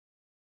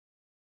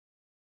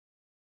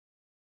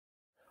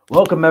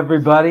Welcome,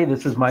 everybody.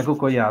 This is Michael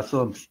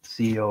Collazo. I'm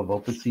CEO of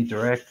OpenSea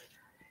Direct,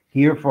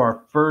 here for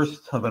our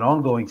first of an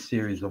ongoing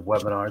series of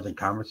webinars and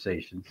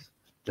conversations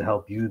to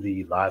help you,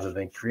 the live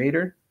event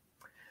creator.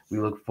 We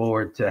look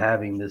forward to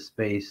having this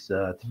space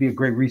to be a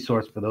great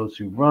resource for those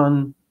who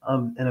run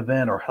an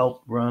event or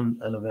help run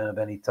an event of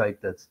any type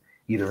that's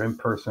either in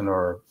person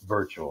or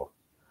virtual.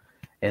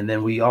 And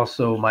then we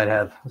also might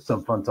have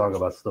some fun talk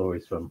about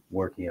stories from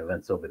working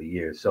events over the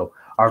years. So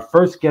our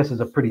first guest is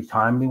a pretty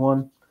timely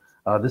one.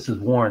 This is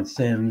Warren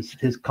Sims.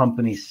 His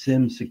company,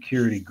 Sims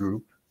Security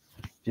Group,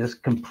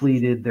 just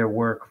completed their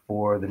work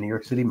for the New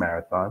York City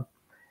Marathon.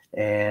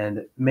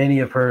 And many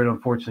have heard,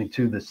 unfortunately,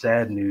 too, the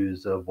sad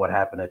news of what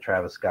happened at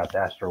Travis Scott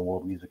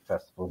Astroworld Music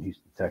Festival in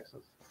Houston,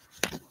 Texas.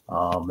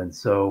 And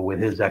so with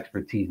his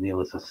expertise,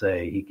 needless to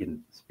say, he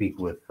can speak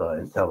with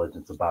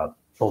intelligence about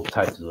both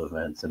types of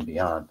events and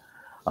beyond.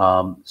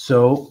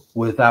 So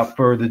without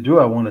further ado,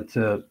 I wanted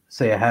to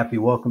say a happy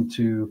welcome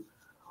to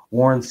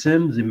Warren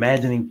Sims,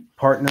 Imagining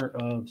Partner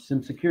of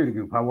Sims Security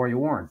Group. How are you,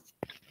 Warren?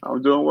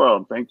 I'm doing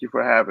well. Thank you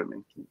for having me.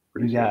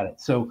 You got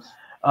it. So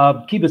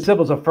keep it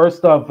simple. So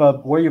first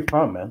off, where you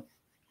from, man?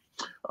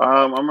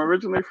 I'm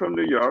originally from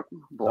New York,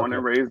 born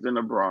and raised in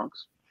the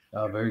Bronx.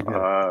 Oh, very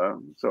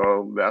good.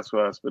 So that's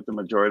where I spent the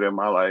majority of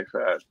my life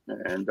at.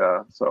 And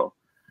so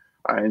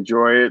I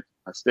enjoy it.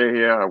 I stay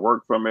here. I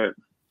work from it.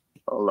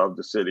 I love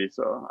the city.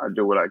 So I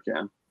do what I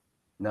can.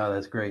 No,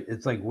 that's great.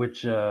 It's like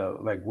which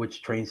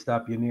train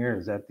stop you're near?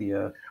 Is that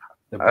the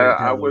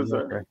I was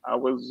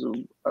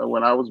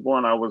when I was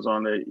born, I was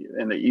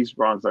in the East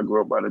Bronx. I grew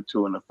up by the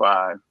 2 and the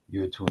 5.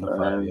 You were 2 and the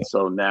 5. And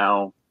so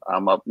now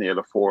I'm up near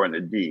the 4 and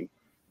the D.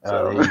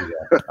 So. There you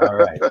go. All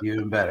right,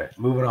 even better.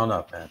 Moving on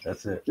up, man.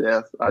 That's it.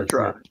 Yes, I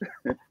try.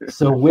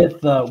 So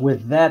with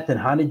that, then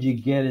how did you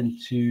get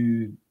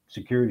into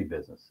security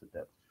business?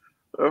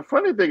 The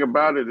funny thing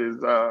about it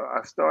is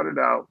I started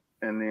out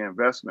in the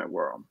investment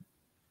world.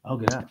 Oh,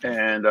 good.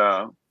 And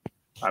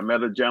I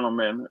met a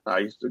gentleman. I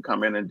used to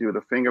come in and do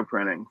the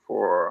fingerprinting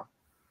for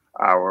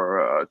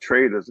our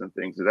traders and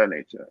things of that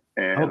nature.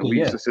 And we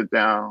used to sit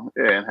down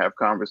and have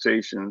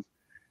conversations.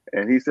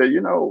 And he said,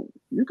 you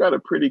got a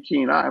pretty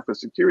keen eye for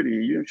security.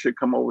 You should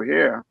come over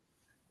here.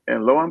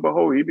 And lo and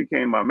behold, he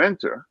became my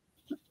mentor.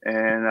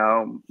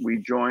 And we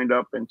joined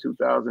up in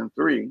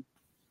 2003.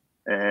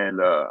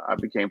 And I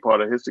became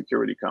part of his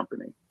security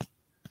company.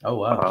 Oh,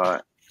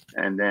 wow.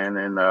 And then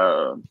in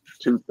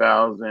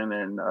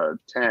 2010,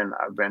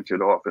 I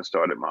ventured off and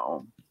started my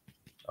own.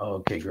 Oh,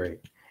 okay, great.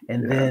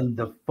 And then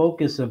the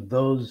focus of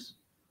those,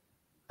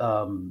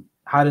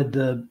 how did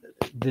the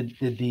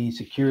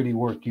security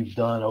work you've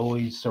done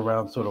always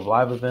surround sort of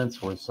live events,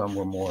 or some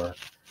were more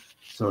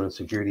sort of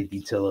security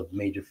detail of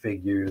major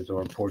figures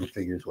or important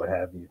figures, what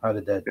have you? How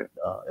did that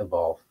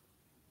evolve?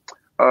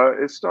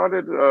 It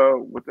started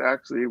with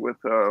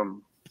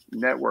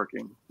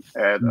networking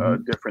at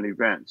different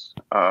events.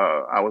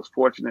 I was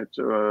fortunate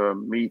to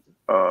meet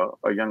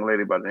a young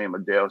lady by the name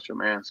of Dale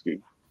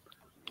Shermansky,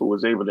 who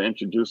was able to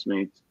introduce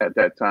me at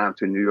that time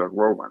to New York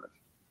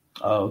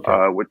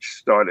Roadrunners, which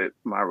started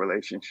my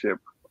relationship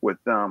with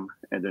them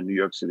in the New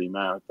York City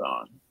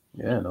Marathon.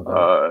 Yeah, no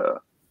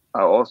doubt.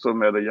 I also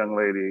met a young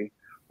lady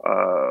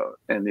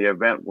in the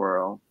event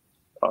world,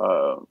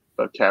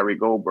 Carrie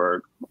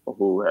Goldberg,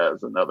 who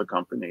has another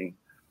company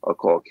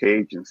called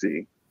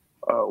K-Agency.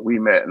 We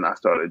met and I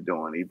started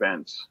doing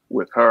events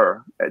with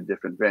her at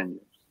different venues.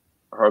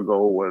 Her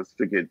goal was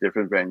to get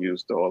different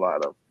venues to a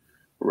lot of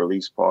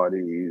release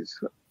parties,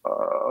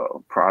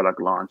 product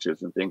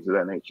launches, and things of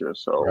that nature.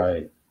 So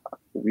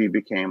we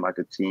became like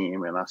a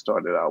team, and I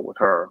started out with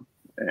her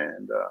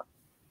and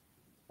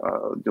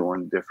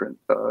doing different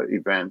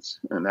events.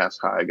 And that's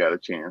how I got a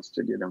chance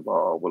to get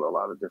involved with a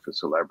lot of different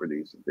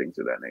celebrities and things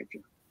of that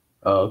nature.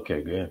 Oh,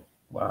 okay, good.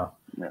 Wow.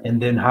 Yeah.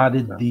 And then how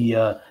did so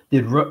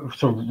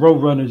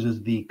Roadrunners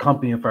is the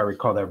company, if I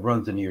recall, that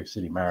runs the New York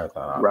City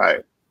Marathon, obviously.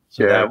 Right.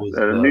 So that was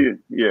New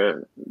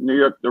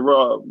York.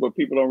 What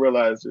people don't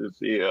realize is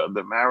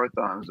the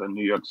marathon is a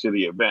New York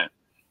City event,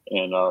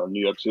 and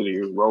New York City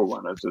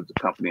Roadrunners is the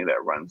company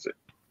that runs it.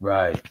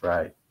 Right.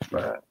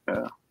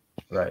 Yeah.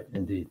 Right.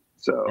 Indeed.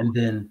 So and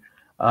then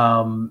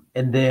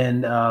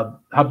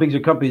how big is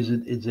your company? Is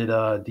it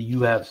do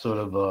you have sort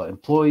of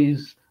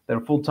employees that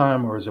are full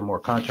time, or is there more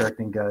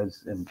contracting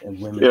guys and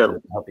women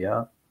to help you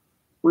out?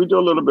 We do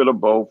a little bit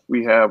of both.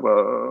 We have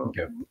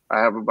I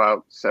have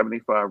about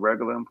 75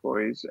 regular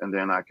employees, and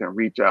then I can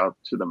reach out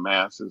to the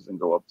masses and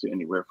go up to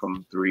anywhere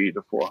from 300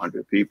 to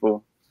 400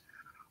 people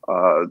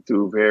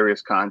through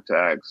various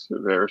contacts,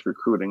 various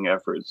recruiting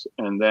efforts,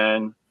 and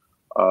then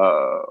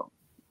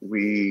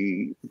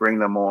we bring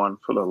them on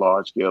for the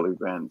large scale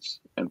events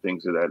and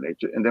things of that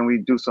nature. And then we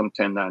do some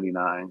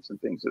 1099s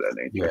and things of that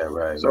nature. Yeah,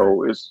 right.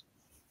 So it's,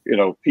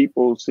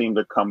 people seem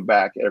to come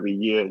back every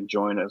year and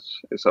join us.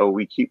 So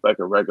we keep like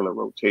a regular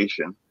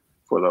rotation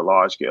for the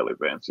large scale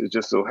events. It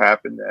just so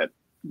happened that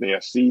they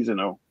are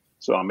seasonal.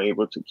 So I'm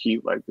able to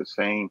keep like the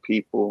same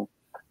people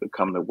that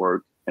come to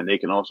work, and they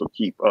can also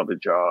keep other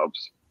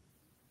jobs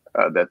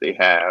that they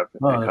have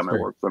and come and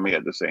work for me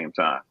at the same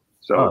time.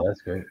 So Oh,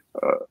 that's great.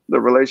 the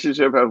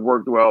relationship has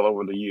worked well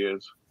over the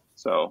years.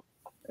 So,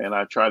 and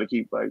I try to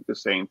keep like the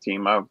same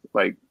team. I've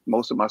like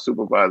most of my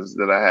supervisors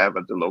that I have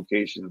at the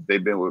locations,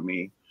 they've been with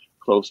me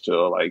close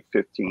to like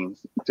 15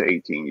 to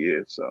 18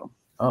 years. So,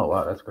 Oh,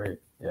 wow, that's great.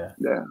 Yeah.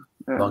 yeah,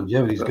 yeah.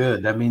 Longevity's So,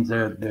 good. That means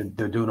they're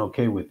doing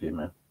okay with you,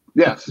 man.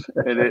 yes,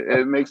 and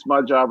it makes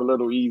my job a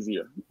little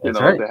easier, That's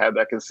to right. have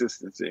that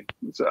consistency.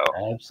 So,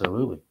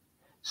 Absolutely.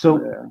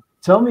 So yeah,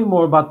 tell me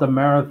more about the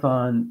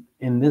marathon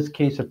in this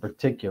case in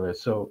particular.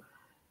 So,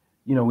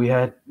 we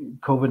had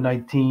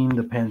COVID-19,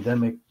 the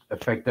pandemic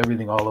affect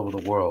everything all over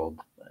the world.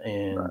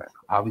 And right.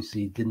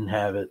 obviously didn't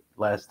have it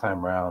last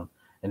time around.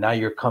 And now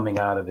you're coming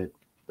out of it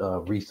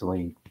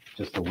recently,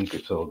 just a week or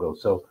so ago.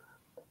 So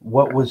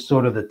what was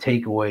sort of the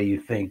takeaway you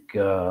think,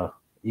 out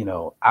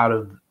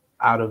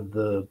of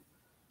the,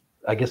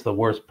 I guess the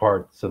worst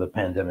parts of the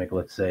pandemic,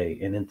 let's say,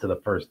 and into the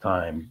first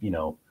time,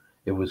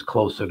 it was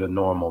closer to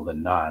normal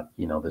than not,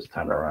 this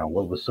time Right. around.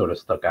 What was sort of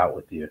stuck out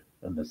with you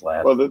in this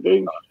Well, last?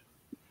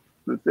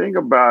 the thing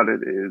about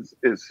it is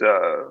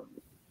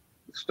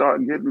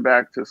start getting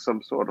back to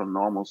some sort of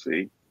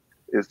normalcy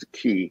is the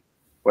key.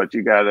 But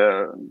you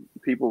gotta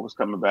people was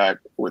coming back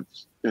with,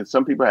 and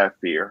some people have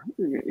fear.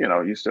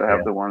 You still have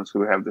Yeah. the ones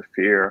who have the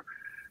fear.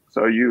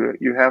 So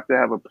you have to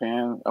have a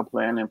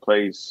plan in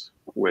place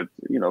with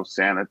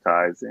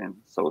sanitizing,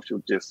 social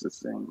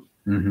distancing,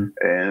 Hmm.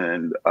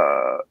 and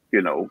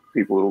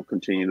people will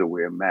continue to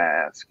wear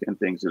masks and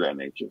things of that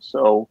nature.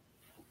 So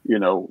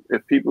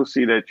if people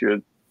see that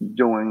you're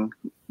doing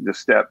the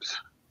steps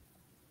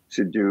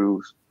to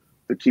do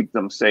to keep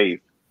them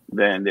safe,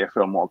 then they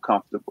feel more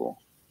comfortable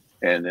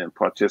and then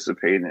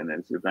participating in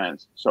these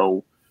events.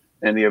 So,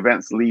 in the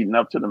events leading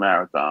up to the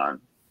marathon,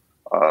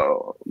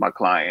 my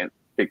client,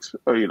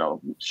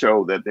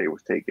 showed that they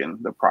was taking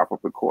the proper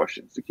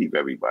precautions to keep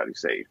everybody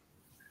safe.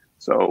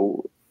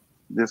 So,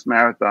 this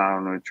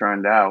marathon, it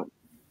turned out,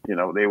 they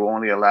were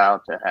only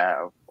allowed to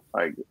have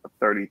like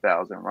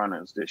 30,000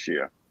 runners this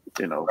year,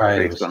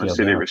 Right. It based was on the scaled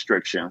city down.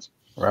 restrictions.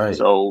 Right.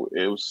 So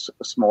it was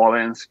smaller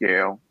in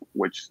scale,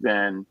 which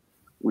then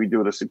we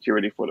do the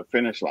security for the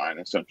finish line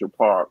in Central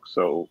Park.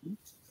 So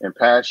in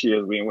past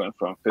years, we went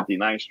from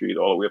 59th Street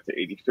all the way up to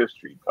 85th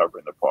Street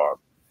covering the park.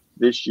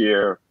 This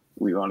year,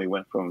 we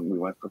went from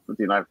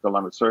 59th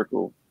Columbus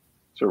Circle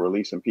to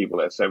releasing people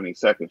at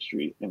 72nd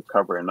Street and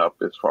covering up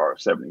as far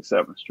as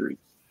 77th Street.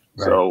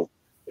 Right. So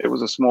it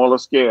was a smaller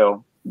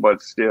scale,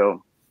 but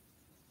still,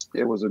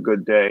 it was a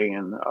good day.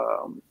 And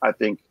I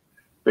think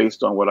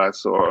based on what I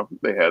saw,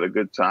 they had a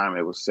good time.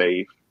 It was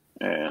safe,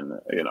 and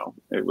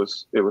it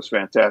was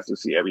fantastic to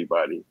see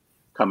everybody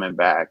coming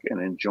back and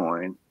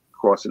enjoying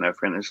crossing that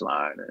finish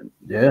line. And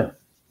Yeah.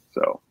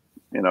 so,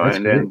 That's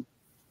and great. then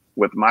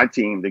with my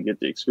team to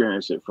get to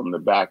experience it from the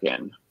back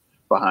end,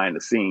 behind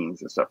the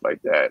scenes and stuff like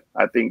that.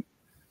 I think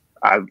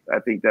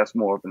that's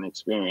more of an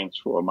experience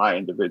for my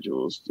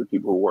individuals, the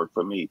people who work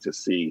for me, to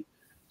see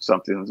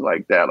something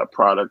like that, a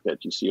product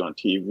that you see on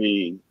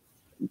TV,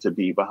 to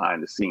be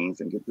behind the scenes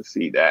and get to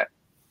see that.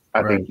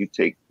 I think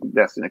Right.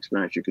 that's an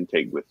experience you can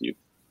take with you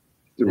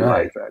through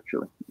Right. life,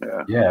 actually.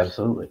 Yeah. Yeah,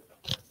 absolutely.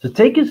 So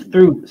take us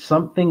through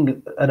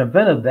an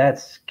event of that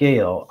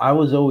scale. I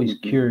was always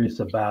Hmm. curious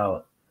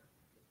about,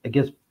 I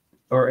guess,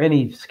 or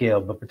any scale,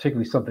 but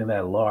particularly something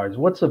that large.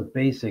 What's a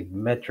basic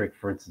metric,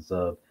 for instance,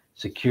 of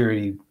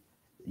security,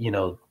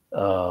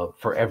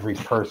 for every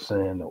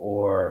person,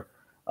 or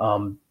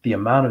the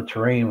amount of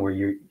terrain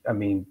where I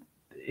mean,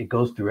 it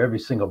goes through every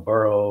single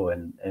borough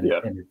and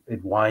Yeah.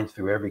 it winds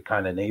through every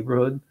kind of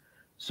neighborhood.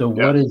 So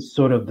what Yes. is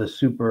sort of the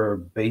super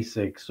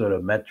basic sort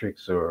of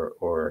metrics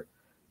or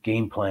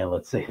game plan,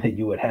 let's say, that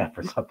you would have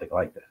for something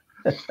like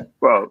that?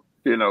 Well,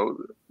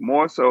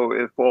 more so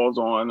it falls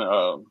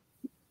on,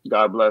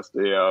 God bless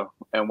the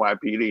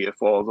NYPD. It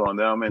falls on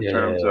them in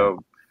terms Yeah, of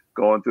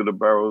going through the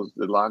boroughs,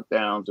 the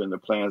lockdowns, and the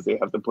plans they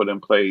have to put in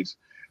place.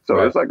 So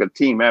right, it's like a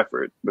team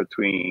effort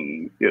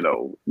between,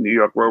 New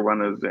York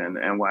Roadrunners and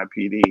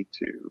NYPD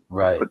to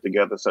right. put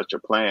together such a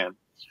plan.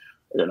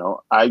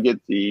 I get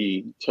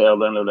the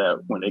tail end of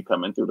that when they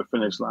come in through the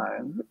finish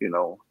line.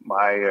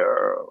 My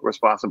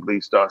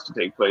responsibility starts to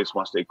take place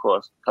once they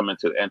come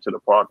into enter the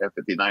park at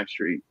 59th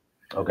Street.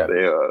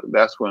 Okay,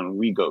 That's when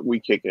we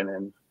kick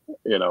in,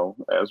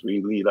 as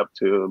we lead up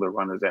to the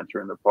runners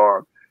entering the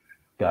park.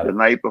 got The it.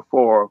 night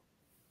before,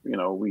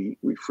 we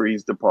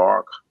freeze the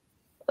park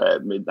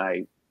at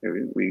midnight.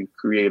 We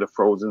create a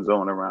frozen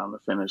zone around the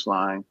finish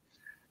line,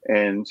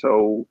 and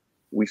so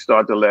we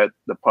start to let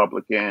the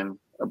public in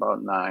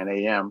about 9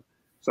 a.m.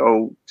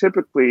 So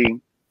typically,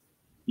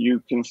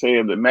 you can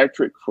say the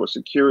metric for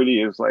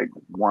security is like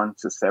 1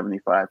 to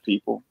 75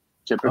 people.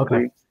 Okay,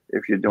 Typically,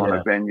 if you're doing a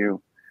yeah,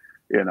 venue,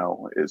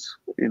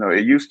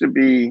 it used to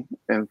be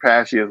in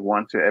past years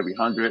 1 to every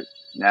 100.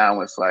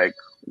 Now it's like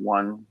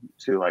 1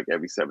 to like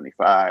every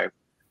 75.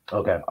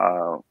 okay.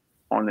 uh,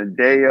 on the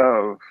day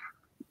of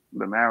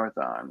the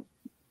marathon,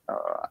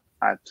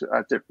 I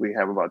typically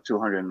have about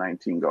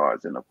 219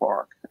 guards in the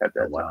park at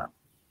Oh that wow. time.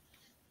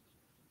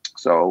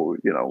 So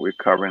we're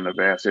covering the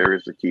vast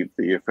areas to keep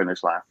the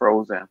finish line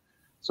frozen.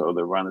 so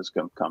the runners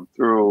can come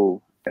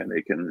through and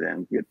they can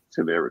then get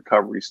to their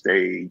recovery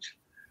stage,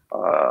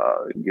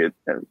 get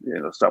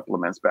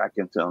supplements back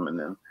into them, and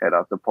then head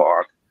out the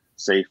park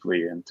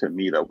safely and to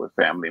meet up with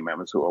family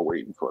members who are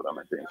waiting for them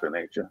and things of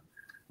nature.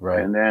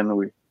 Right. And then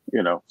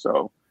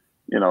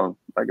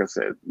like I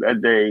said,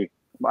 that day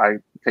I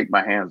take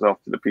my hands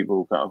off to the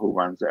people who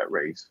runs that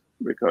race,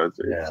 because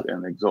it's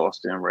an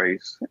exhausting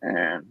race,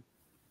 and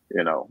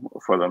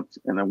for them,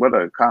 and then what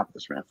an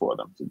accomplishment for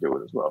them to do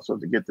it as well. So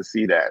to get to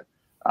see that,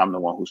 I'm the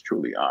one who's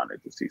truly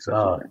honored to see such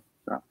a thing.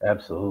 So.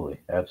 Absolutely.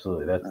 That's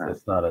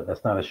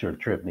not a short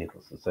trip,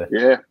 needless to say.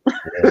 Yeah,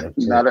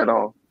 not at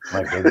all.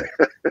 My goodness.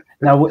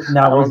 Now was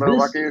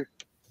this?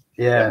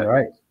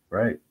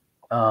 Right.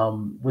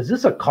 Was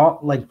this a call,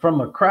 like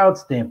from a crowd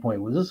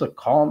standpoint? Was this a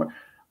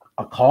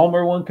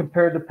calmer one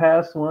compared to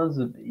past ones?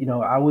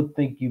 I would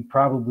think you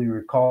probably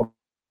recall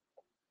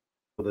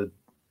the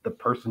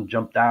person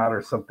jumped out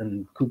or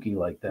something kooky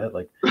like that.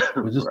 Like,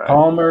 was this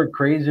calmer,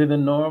 crazier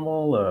than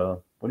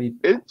normal?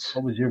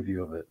 What was your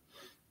view of it?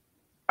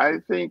 I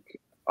think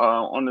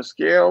on the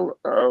scale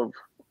of,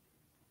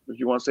 if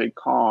you want to say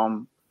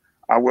calm,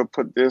 I would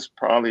put this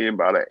probably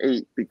about an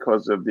 8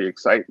 because of the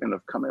excitement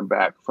of coming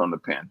back from the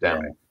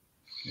pandemic.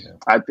 Yeah.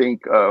 I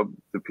think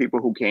the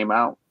people who came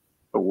out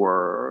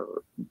were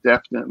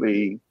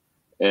definitely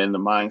in the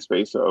mind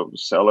space of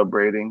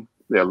celebrating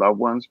their loved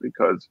ones,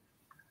 because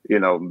they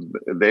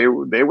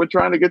were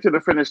trying to get to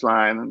the finish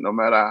line no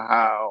matter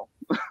how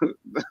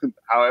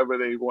however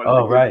they wanted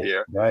to get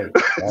there. Right.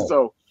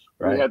 So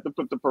we had to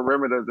put the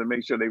perimeters and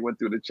make sure they went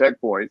through the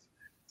checkpoints.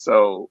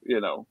 So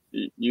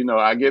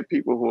I get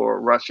people who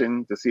are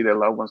rushing to see their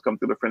loved ones come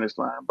through the finish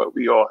line, but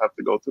we all have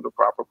to go through the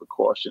proper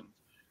precautions.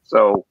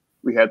 So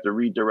we had to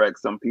redirect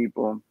some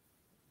people,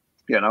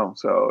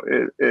 so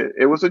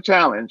it was a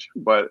challenge,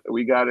 but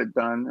we got it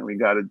done, and we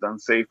got it done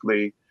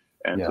safely,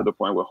 and to the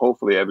point where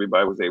hopefully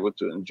everybody was able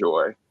to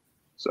enjoy.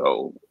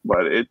 So,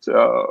 but it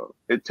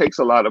takes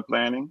a lot of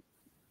planning.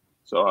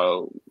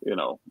 So,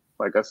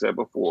 like I said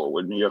before,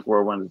 with New York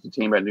Road Runners, the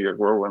team at New York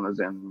Road Runners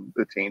and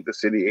the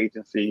city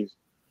agencies,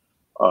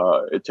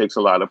 it takes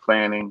a lot of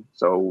planning.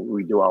 So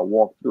we do our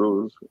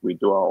walkthroughs, we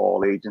do our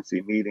all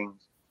agency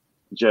meetings,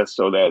 just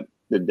so that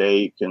the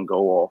day can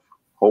go off,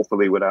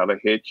 hopefully without a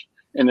hitch.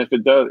 And if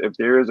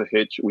there is a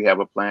hitch, we have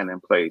a plan in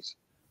place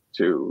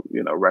to,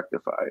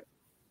 rectify it.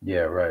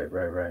 Yeah,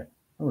 right.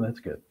 Oh, that's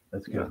good.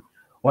 Yeah.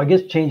 Well, I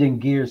guess changing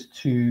gears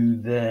to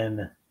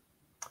then,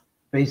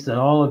 based on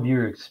all of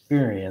your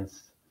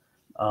experience,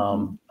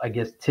 I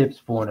guess tips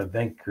for an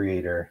event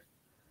creator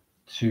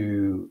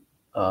to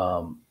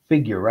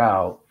figure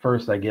out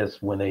first, I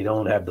guess, when they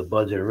don't have the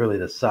budget or really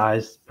the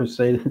size per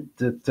se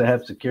to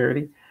have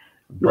security,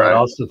 but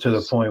also to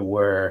the point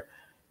where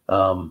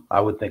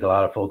I would think a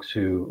lot of folks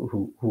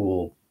who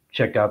will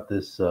check out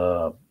this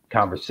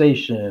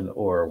conversation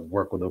or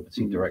work with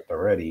OpenSea Direct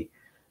already,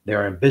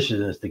 their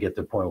ambition is to get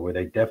to the point where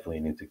they definitely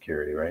need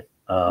security, right?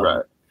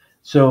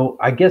 So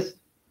I guess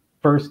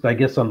first,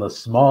 on the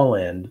small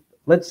end,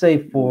 let's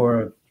say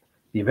for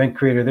the event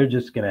creator, they're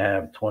just going to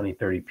have 20,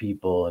 30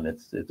 people, and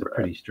it's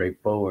pretty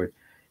straightforward.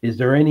 Is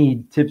there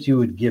any tips you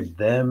would give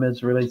them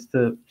as relates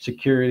to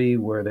security,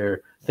 where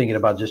they're thinking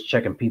about just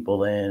checking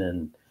people in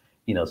and,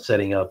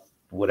 setting up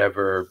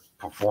whatever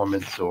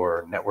performance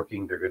or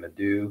networking they're going to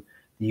do?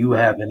 Do you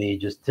have any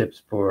just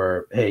tips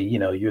for, hey,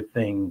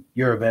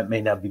 your event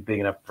may not be big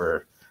enough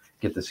for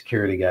get the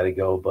security guy to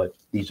go, but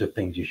these are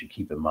things you should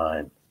keep in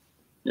mind?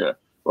 Yeah.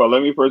 Well,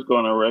 let me first go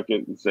on a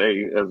record and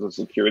say, as a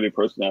security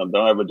personnel,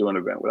 don't ever do an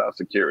event without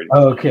security.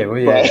 Okay, well,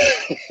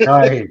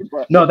 yeah.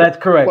 No, that's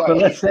correct. But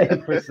let's say,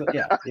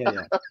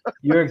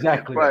 You're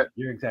exactly right.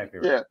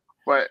 Yeah,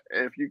 but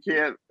if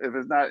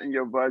it's not in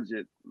your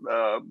budget,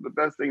 the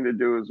best thing to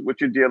do is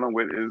what you're dealing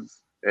with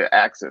is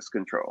access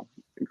control,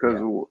 because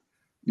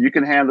you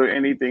can handle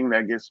anything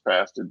that gets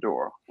past the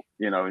door.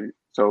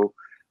 So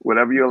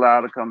whatever you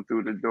allow to come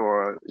through the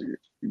door,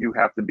 you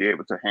have to be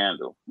able to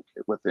handle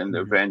within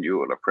the venue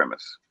or the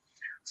premise.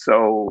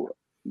 So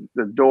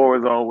the door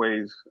is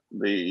always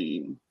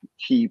the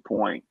key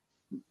point,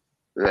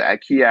 the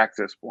key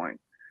access point.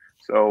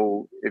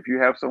 So if you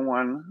have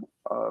someone,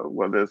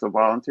 whether it's a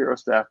volunteer or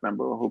staff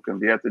member, who can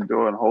be at the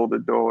door and hold the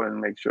door and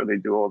make sure they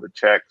do all the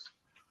checks,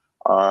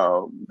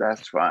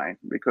 that's fine.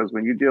 Because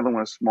when you're dealing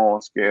with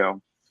small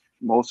scale,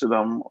 most of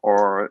them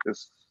are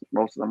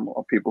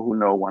people who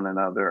know one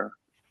another.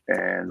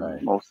 And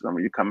most of them,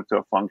 you come into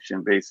a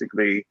function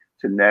basically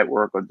to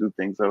network or do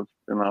things of,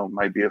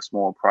 might be a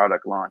small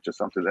product launch or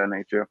something of that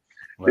nature.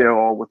 They're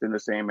all within the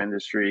same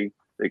industry.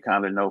 They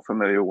kind of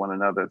familiar with one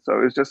another.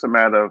 So it's just a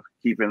matter of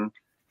keeping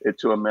it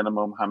to a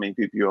minimum, how many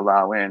people you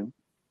allow in.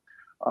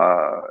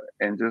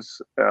 And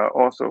just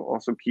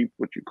also keep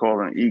what you call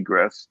an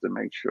egress to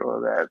make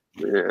sure that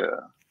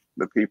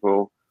the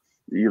people,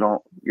 you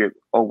don't get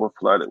over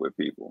flooded with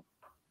people.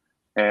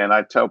 And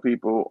I tell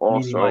people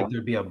also, meaning like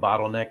there'd be a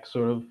bottleneck,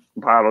 sort of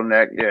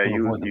bottleneck. Yeah,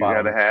 you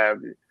got to have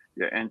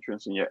your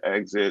entrance and your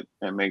exit,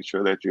 and make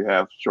sure that you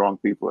have strong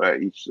people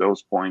at each of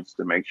those points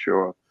to make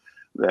sure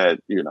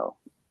that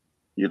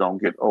you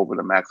don't get over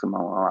the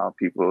maximum amount of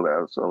people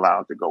that's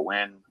allowed to go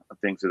in,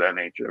 things of that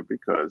nature,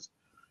 because,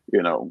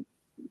 you know,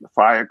 the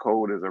fire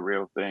code is a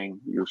real thing.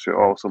 You should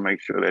also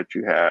make sure that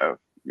you have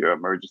your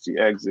emergency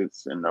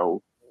exits and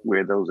know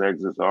where those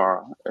exits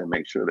are, and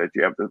make sure that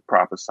you have the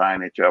proper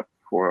signage up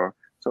for,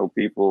 so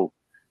people,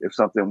 if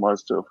something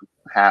was to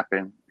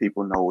happen,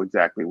 people know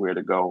exactly where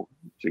to go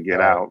to get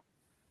out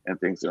and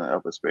things in the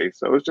upper space.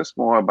 So it's just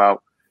more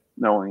about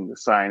knowing the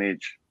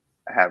signage,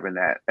 having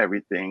that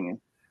everything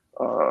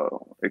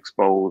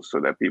exposed so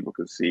that people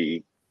can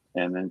see,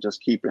 and then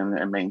just keeping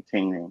and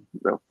maintaining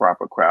the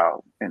proper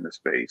crowd in the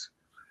space,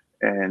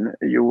 and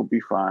you will be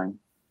fine.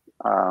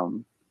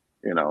 You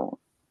know,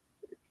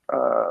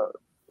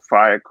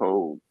 fire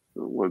code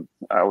would,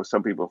 I always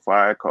tell people,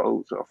 fire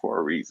codes are for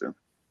a reason,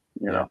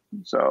 you know.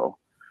 So,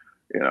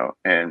 you know,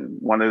 and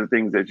one of the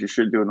things that you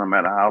should do, no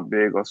matter how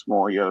big or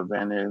small your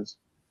event is,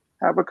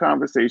 have a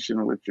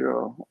conversation with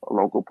your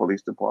local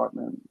police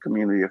department,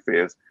 community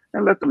affairs,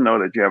 and let them know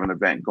that you have an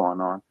event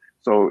going on.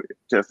 So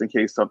just in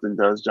case something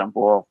does jump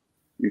off,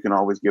 you can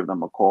always give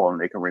them a call and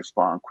they can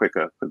respond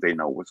quicker because they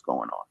know what's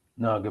going on.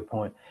 No, good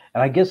point.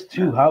 And I guess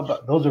too, how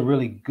about, those are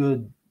really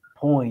good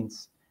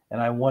points.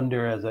 And I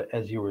wonder,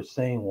 as you were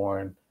saying,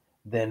 Warren,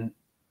 then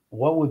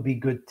what would be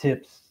good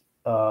tips?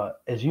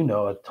 As you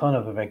know, a ton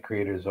of event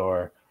creators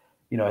are,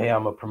 you know, hey,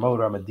 I'm a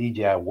promoter, I'm a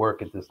DJ, I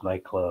work at this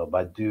nightclub,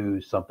 I do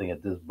something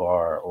at this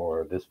bar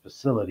or this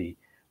facility.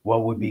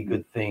 What would be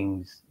good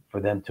things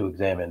for them to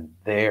examine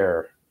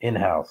their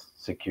in-house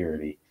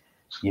security?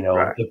 You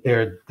know, if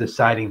they're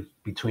deciding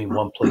between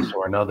one place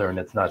or another, and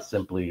it's not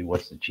simply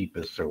what's the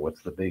cheapest or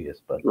what's the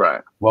biggest, but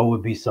what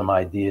would be some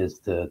ideas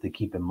to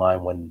keep in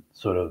mind when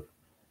sort of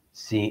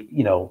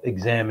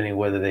examining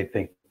whether they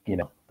think, you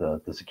know,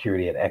 the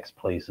security at X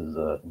place is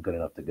good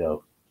enough to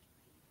go?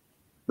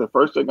 The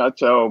first thing I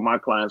tell my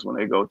clients when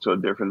they go to a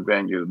different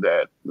venue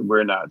that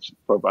we're not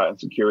providing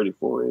security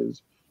for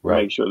is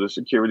make sure the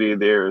security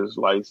there is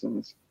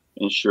licensed,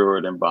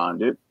 insured, and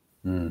bonded.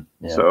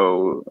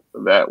 So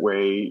that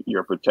way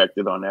you're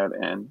protected on that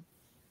end.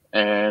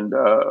 And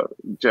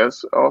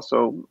just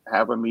also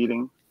have a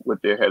meeting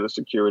with their head of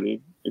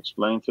security,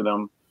 explain to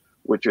them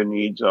what your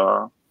needs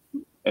are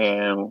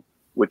and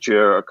what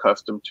you're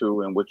accustomed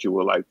to and what you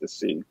would like to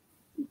see.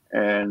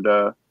 And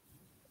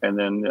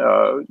then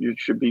you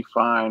should be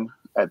fine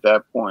at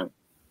that point.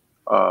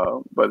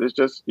 But it's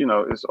just, you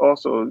know, it's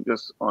also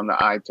just on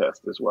the eye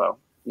test as well.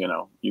 You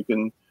know, you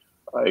can,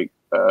 like,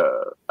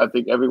 I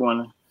think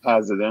everyone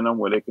has it in them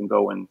where they can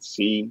go and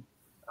see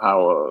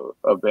how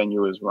a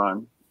venue is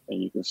run,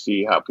 and you can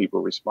see how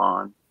people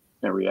respond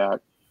and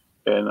react.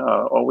 And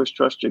always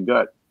trust your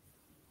gut.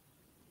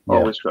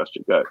 Always trust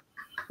your gut.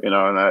 You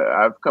know, and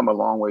I've come a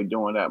long way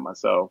doing that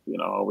myself. You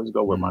know, always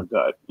go with my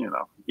gut. You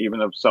know,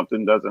 even if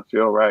something doesn't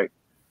feel right,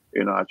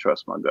 you know, I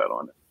trust my gut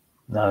on it.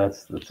 No,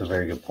 that's a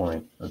very good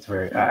point. That's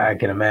very. I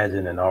can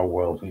imagine in our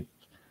world, we,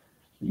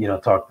 you know,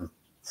 talk to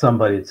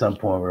somebody at some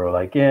point. We were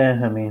like, yeah,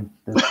 I mean,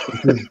 this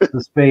is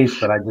the space,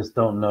 but I just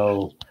don't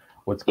know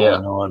what's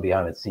going on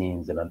behind the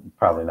scenes, and I'm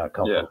probably not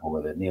comfortable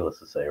with it. Needless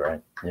to say,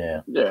 right?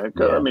 Yeah.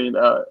 Because I mean,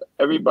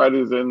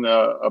 everybody's in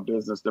a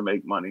business to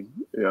make money.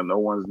 You know, no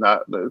one's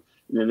not.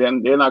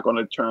 Then they're not going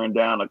to turn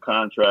down a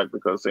contract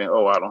because saying,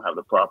 "Oh, I don't have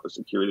the proper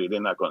security."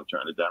 They're not going to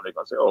turn it down. They're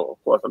going to say, "Oh,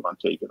 of course I'm going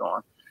to take it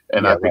on,"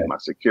 and I think my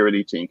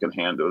security team can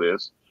handle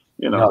this.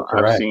 You know,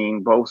 I've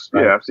seen both.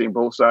 I've seen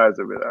both sides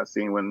of it. I've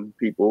seen when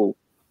people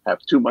have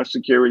too much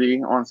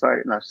security on site,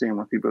 and I've seen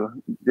when people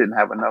didn't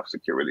have enough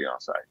security on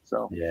site.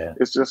 So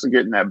it's just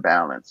getting that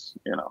balance,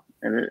 you know,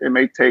 and it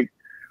may take,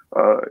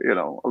 you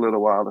know, a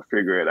little while to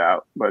figure it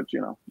out, but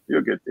you know,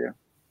 you'll get there.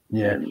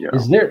 Yeah. And, you know,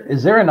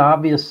 is there an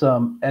obvious,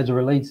 as it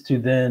relates to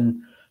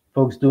then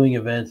folks doing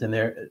events and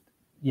their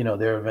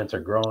events are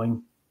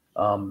growing?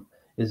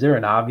 Is there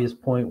an obvious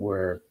point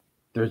where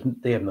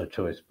they have no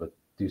choice but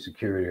do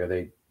security, or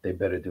they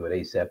better do it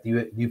ASAP?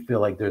 Do you feel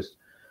like there's,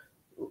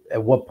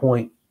 at what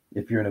point,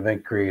 if you're an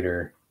event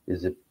creator,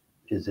 is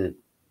it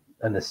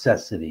a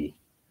necessity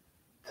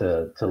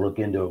to look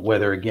into it?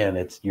 Whether, again,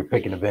 it's you're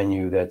picking a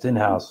venue that's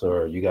in-house,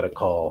 or you got to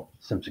call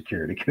some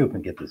security group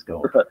and get this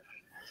going.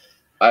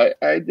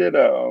 I did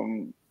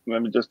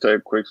let me just tell you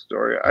a quick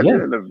story. I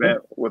did an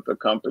event with a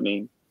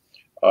company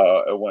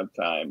at one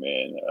time,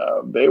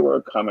 and they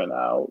were coming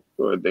out,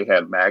 or they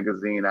had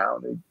magazine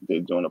out, they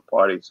doing a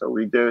party. So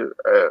we did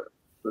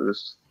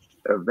this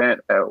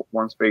event at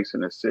one space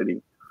in the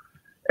city,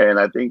 and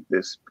I think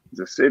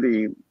the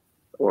city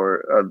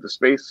or the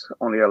space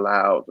only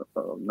allowed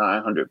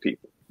 900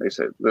 people. They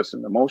said,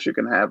 listen, the most you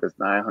can have is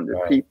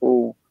 900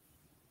 people.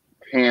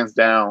 Hands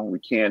down, we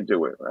can't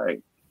do it,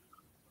 right?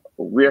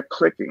 We're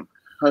clicking,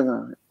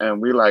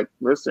 and we like,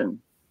 listen,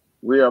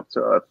 we're up to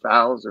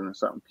 1,000 or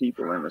something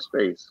people in the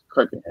space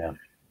clicking,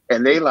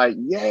 and they like,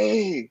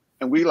 yay,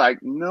 and we like,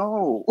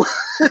 no,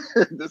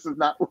 this is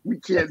not what we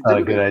can't do. Not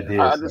a good idea.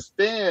 I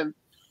understand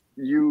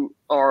you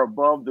are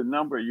above the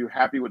number, you're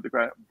happy with the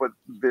crowd, but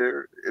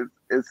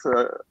it's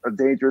a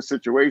dangerous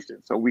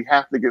situation, so we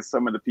have to get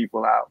some of the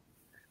people out.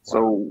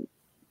 So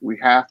we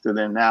have to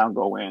then now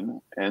go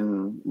in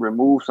and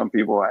remove some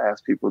people or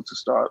ask people to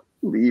start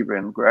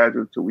leaving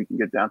gradually till we can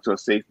get down to a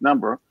safe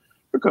number,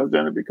 because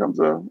then it becomes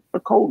a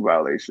code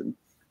violation.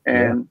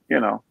 Yeah.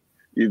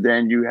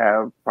 And, you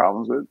have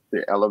problems with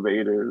the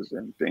elevators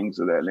and things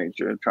of that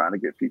nature, trying to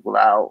get people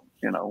out,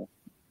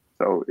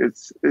 So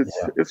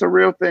it's a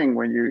real thing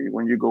when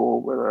you go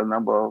over a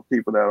number of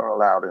people that are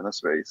allowed in a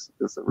space.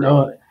 It's a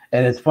real thing.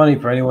 And it's funny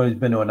for anyone who's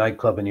been to a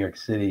nightclub in New York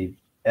City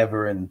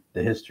ever in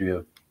the history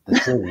of the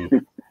city.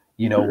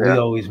 We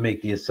always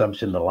make the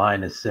assumption the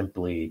line is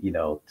simply,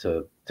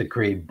 to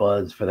create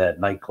buzz for that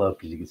nightclub,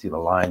 because you can see the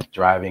lines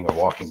driving or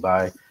walking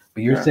by.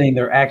 But you're saying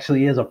there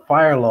actually is a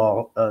fire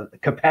law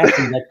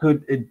capacity that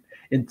could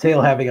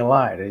entail having a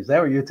line. Is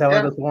that what you're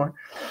telling us, Warren?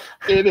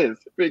 It is,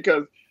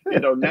 because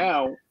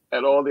now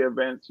at all the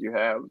events you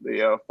have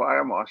the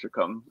fire marshal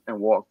come and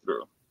walk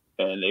through,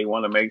 and they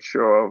want to make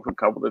sure of a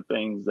couple of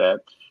things, that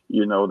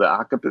the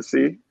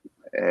occupancy,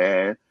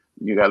 and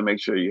you got to make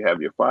sure you have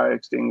your fire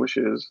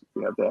extinguishers,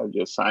 you have to have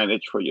your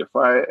signage for your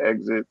fire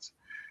exits,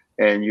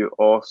 and you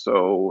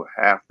also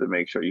have to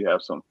make sure you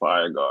have some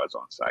fire guards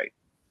on site.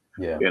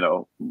 Yeah.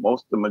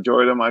 The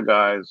majority of my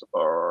guys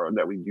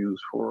that we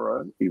use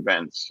for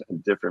events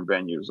and different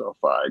venues are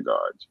fire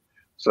guards,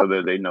 so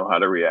that they know how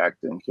to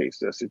react in case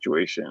there's a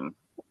situation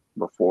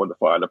before the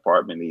fire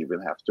department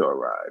even have to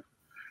arrive.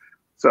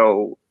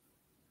 So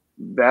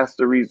that's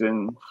the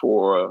reason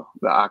for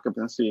the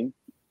occupancy,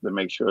 to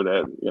make sure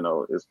that,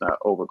 it's not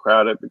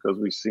overcrowded, because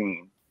we've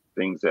seen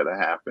things that have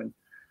happened.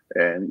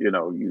 And,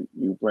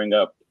 you bring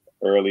up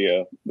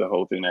earlier the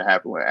whole thing that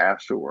happened with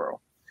Astroworld,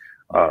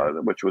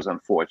 which was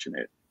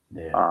unfortunate.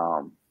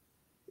 Yeah.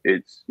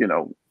 It's,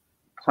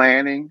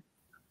 planning,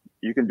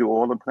 you can do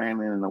all the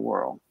planning in the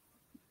world,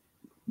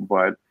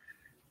 but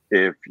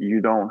if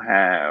you don't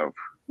have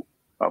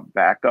a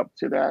backup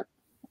to that,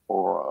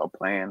 or a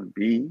plan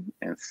B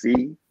and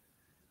C,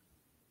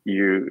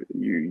 you're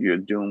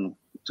doomed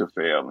to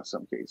fail in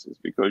some cases,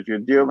 because you're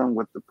dealing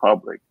with the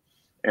public,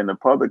 and the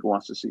public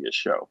wants to see a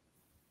show.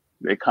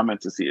 They come in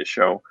to see a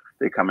show.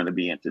 They come in to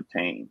be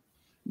entertained.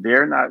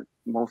 They're not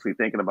mostly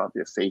thinking about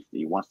their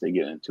safety once they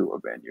get into a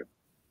venue.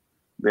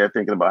 They're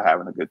thinking about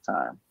having a good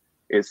time.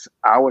 It's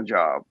our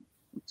job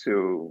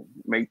to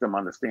make them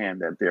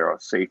understand that there are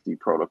safety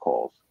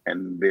protocols,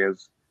 and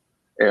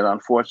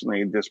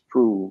unfortunately this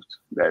proved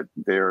that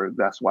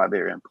that's why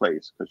they're in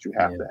place, because you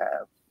have to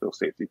have those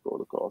safety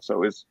protocols.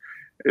 So it's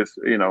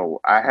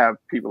I have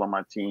people on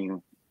my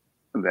team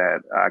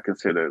that I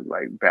consider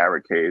like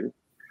barricade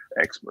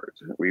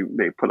experts.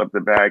 They put up the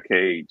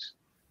barricades.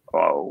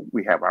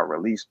 We have our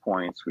release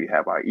points. We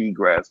have our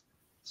egress.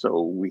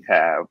 So we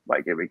have,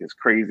 like, if it gets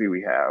crazy,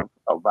 we have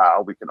a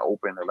valve we can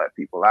open to let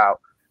people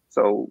out.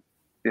 So,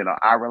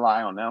 I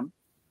rely on them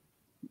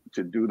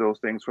to do those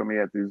things for me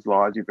at these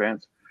large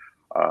events.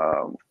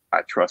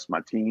 I trust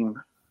my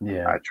team.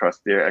 Yeah. I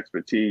trust their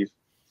expertise,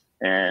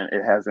 and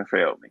it hasn't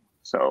failed me.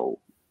 So,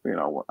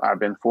 I've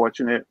been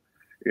fortunate.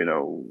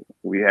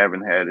 We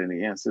haven't had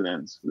any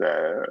incidents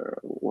that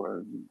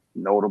were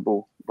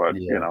notable, but,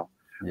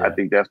 I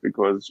think that's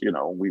because,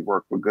 we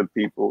work with good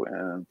people,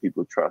 and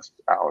people trust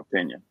our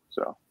opinion.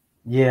 So.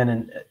 Yeah.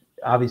 And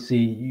obviously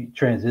you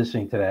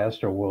transitioning to the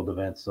Astroworld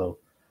event. So,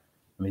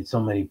 I mean,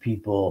 so many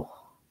people,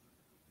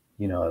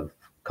 have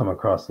come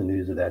across the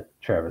news of that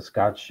Travis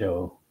Scott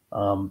show.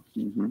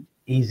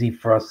 Easy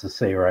for us to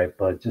say, right?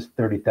 But just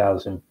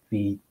 30,000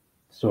 feet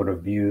sort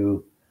of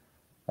view.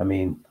 I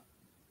mean,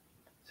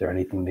 is there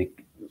anything do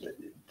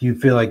you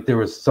feel like there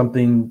was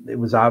something it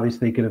was obvious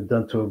they could have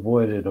done to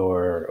avoid it,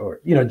 or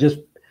just,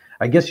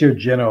 I guess, your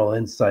general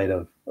insight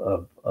of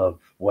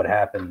what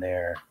happened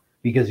there?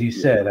 Because you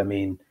said, I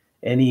mean,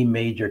 any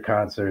major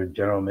concert,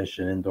 general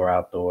admission, indoor,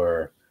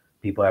 outdoor,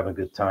 people having a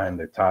good time,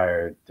 they're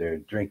tired, they're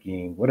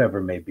drinking, whatever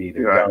it may be,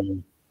 they're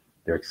young,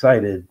 they're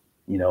excited,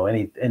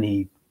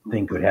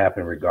 anything could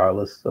happen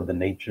regardless of the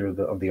nature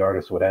of the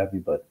artist, what have you.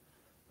 But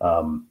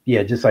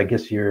just, I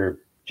guess, your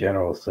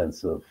general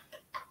sense of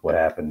what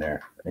happened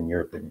there, in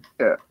your opinion.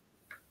 Yeah,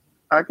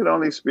 I can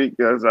only speak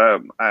as I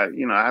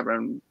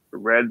haven't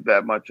read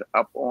that much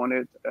up on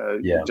it,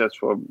 just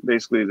for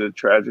basically the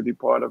tragedy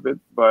part of it.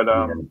 But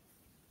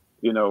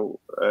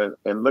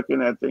and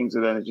looking at things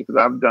of that nature, because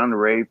I've done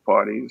rave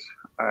parties,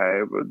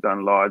 I've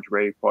done large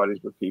rave parties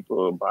with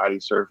people body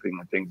surfing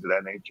and things of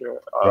that nature.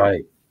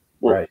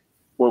 Right.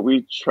 What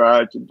we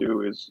tried to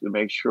do is to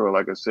make sure,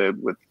 like I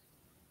said, with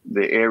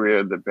the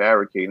area, the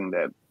barricading,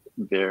 that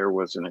there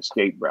was an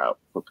escape route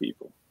for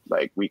people.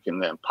 Like, we can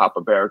then pop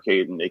a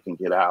barricade and they can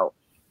get out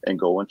and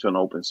go into an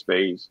open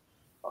space.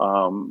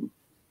 And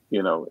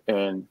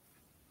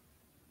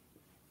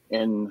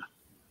in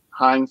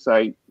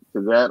hindsight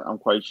to that, I'm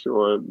quite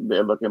sure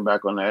they're looking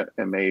back on that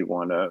and may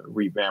want to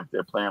revamp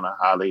their plan on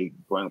how they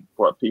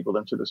brought people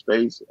into the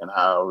space and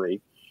how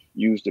they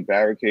use the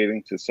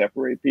barricading to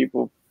separate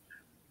people.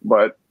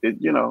 But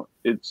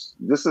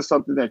this is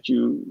something that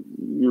you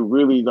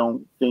really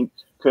don't think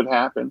could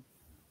happen,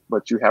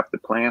 but you have to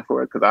plan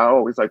for it. Because I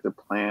always like to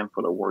plan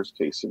for the worst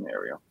case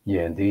scenario.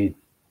 Yeah, indeed.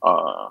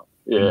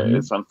 Yeah,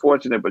 it's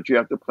unfortunate, but you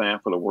have to plan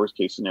for the worst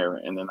case scenario.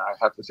 And then I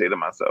have to say to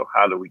myself,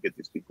 how do we get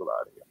these people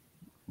out of here?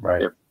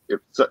 Right.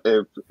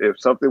 If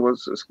something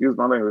was, excuse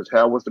my language,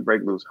 hell was to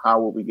break loose, how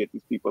will we get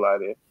these people out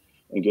of here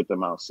and get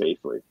them out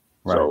safely?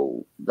 Right.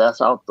 So that's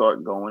our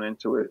thought going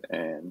into it.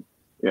 And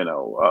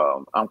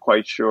I'm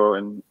quite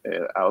sure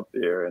out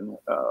there in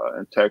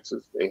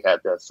Texas, they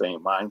had that same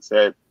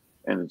mindset,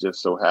 and it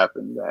just so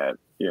happened that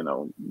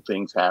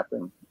things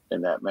happen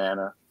in that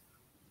manner.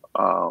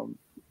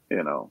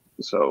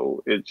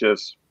 So it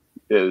just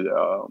is.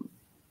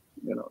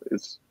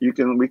 It's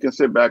we can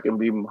sit back and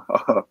be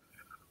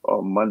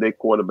a Monday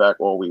quarterback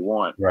all we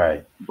want,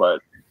 right?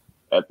 But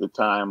at the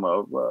time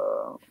of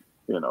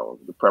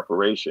the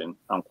preparation,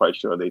 I'm quite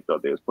sure they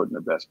thought they was putting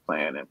the best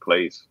plan in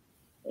place,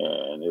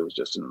 and it was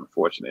just an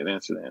unfortunate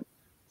incident.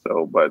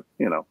 So, but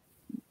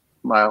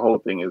my whole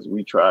thing is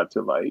we try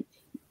to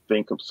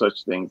think of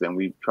such things, and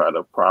we try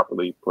to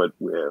properly put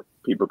where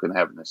people can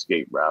have an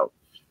escape route,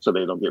 so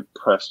they don't get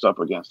pressed up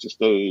against the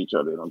stage,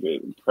 or they don't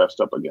get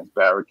pressed up against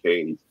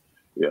barricades.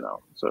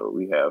 So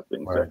we have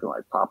things that can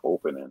pop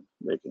open and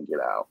they can get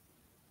out.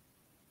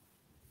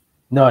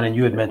 No, and then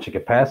you had mentioned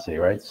capacity,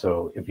 right?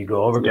 So if you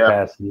go over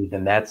capacity,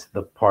 then that's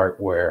the part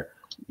where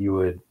you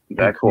would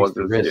increase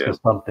the risk of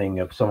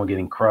someone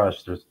getting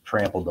crushed or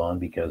trampled on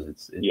because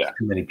it's too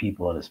many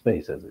people in a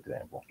space, as an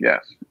example.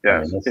 Yes. I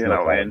mean,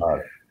 and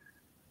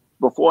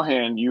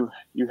beforehand, you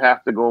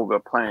have to go over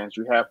plans.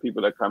 You have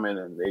people that come in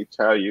and they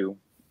tell you,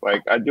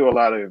 I do a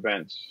lot of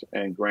events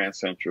in Grand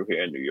Central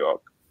here in New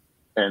York.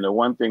 And the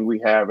one thing we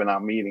have in our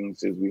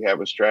meetings is we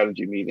have a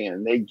strategy meeting,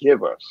 and they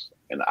give us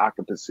an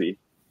occupancy,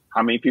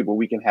 how many people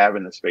we can have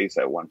in the space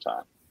at one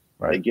time.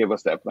 Right. They give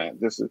us that plan.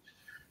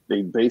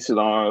 They base it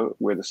on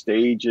where the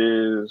stage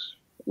is,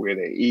 where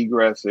the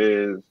egress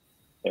is,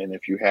 and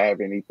if you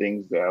have any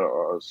things that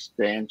are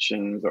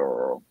stanchions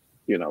or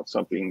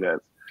something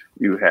that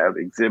you have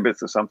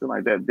exhibits or something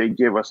like that, they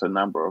give us a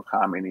number of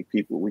how many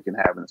people we can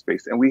have in the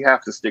space, and we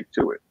have to stick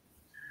to it,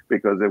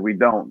 because if we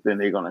don't, then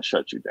they're going to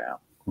shut you down.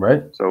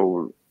 Right.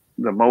 So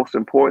the most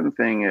important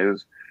thing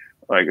is,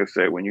 like I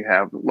said, when you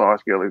have large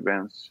scale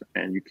events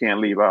and you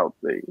can't leave out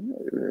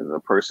the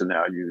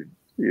personnel,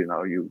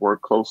 you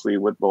work closely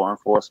with law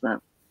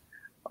enforcement.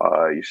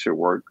 You should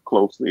work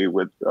closely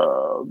with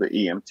the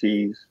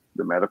EMTs,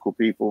 the medical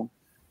people,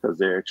 because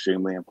they're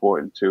extremely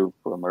important too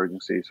for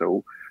emergency.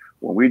 So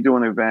when we do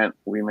an event,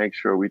 we make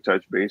sure we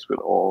touch base with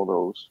all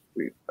those.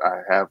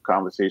 I have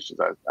conversations.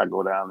 I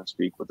go down and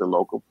speak with the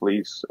local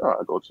police.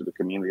 I go to the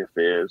community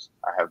affairs.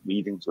 I have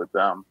meetings with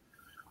them.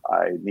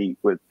 I meet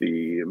with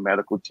the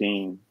medical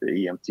team, the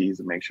EMTs,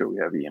 to make sure we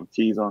have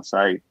EMTs on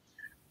site.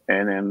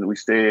 And then we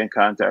stay in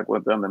contact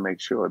with them to make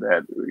sure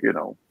that,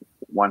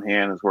 one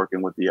hand is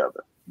working with the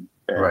other.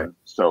 And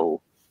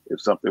so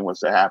if something was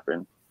to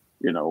happen,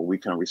 we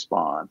can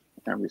respond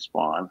in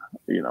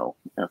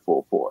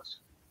full force.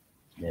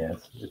 Yeah,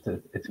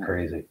 it's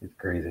crazy. It's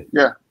crazy.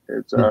 Yeah,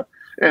 it's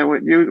and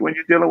when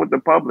you're dealing with the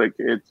public,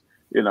 it's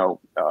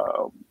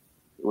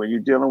when you're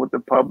dealing with the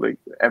public,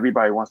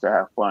 everybody wants to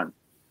have fun,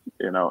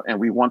 and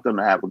we want them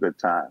to have a good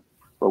time,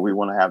 but we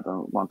want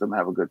them to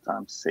have a good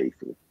time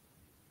safely.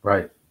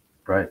 Right.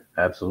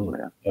 Absolutely.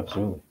 Yeah.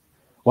 Absolutely.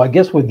 Well, I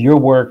guess with your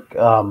work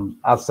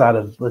outside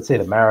of, let's say,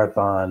 the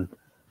marathon,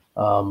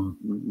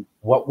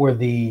 what were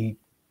the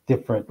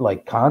different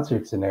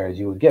concert scenarios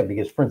you would get?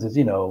 Because, for instance,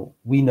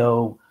 we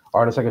know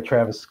artists like a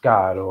Travis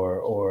Scott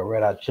or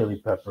Red Hot Chili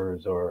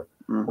Peppers or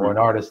an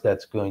artist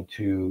that's going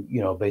to,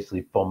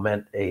 basically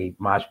foment a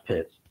mosh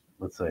pit,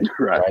 let's say,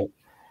 right?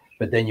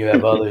 But then you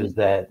have others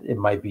that it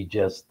might be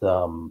just,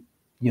 an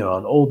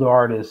older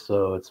artist,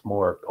 so it's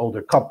more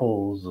older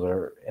couples,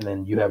 and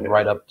then you have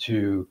right up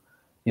to,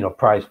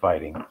 prize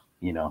fighting,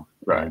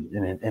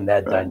 and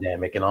that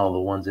dynamic and all the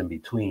ones in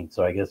between.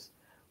 So I guess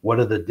what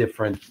are the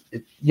different,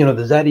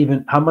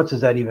 how much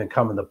does that even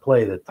come into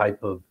play, the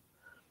type of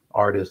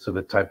artists or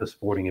the type of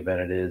sporting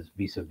event it is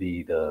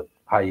vis-a-vis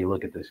how you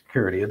look at the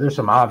security? There's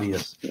some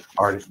obvious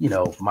artists,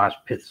 mosh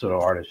pit sort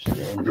of artists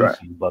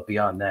inducing, but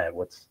beyond that,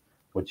 what's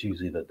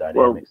usually the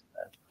dynamics of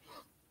that?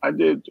 I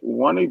did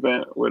one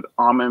event with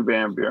Armin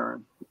van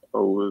Buuren,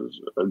 who was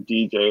a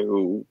DJ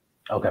who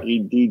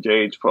he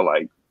DJ'd for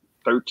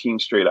 13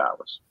 straight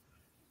hours.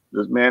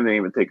 This man didn't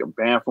even take a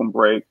bathroom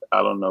break.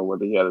 I don't know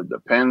whether he had a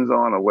Depends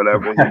on or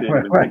whatever. He didn't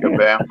even take a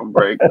bathroom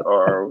break,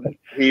 or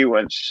he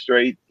went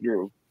straight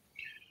through.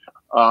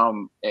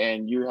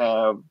 And you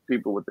have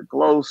people with the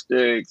glow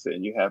sticks,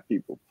 and you have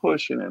people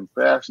pushing and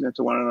bashing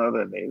into one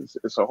another, and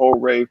it's a whole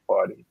rave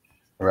party.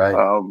 Right.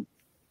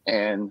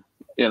 And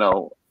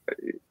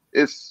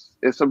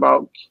it's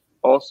about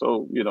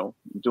also,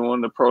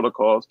 doing the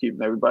protocols,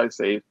 keeping everybody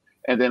safe,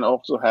 and then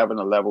also having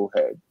a level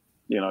head.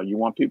 You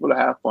want people to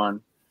have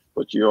fun,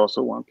 but you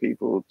also want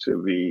people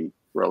to be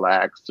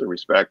relaxed and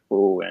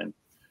respectful, and,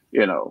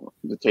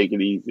 to take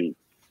it easy.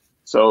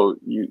 So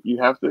you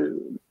have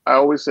to, I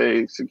always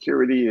say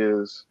security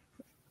is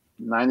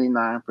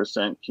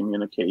 99%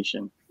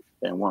 communication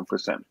and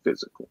 1%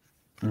 physical.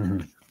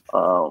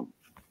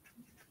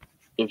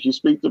 if you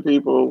speak to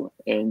people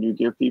and you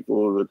give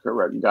people the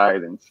correct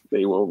guidance,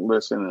 they will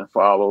listen and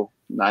follow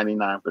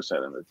 99%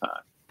 of the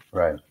time.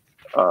 Right.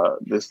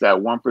 This that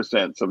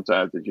 1%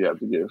 sometimes that you have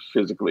to get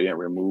physically and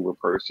remove a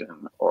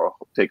person or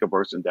take a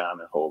person down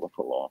and hold them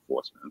for law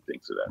enforcement and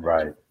things of that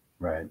Right. nature.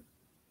 Right.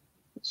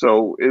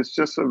 So it's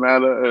just a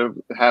matter of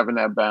having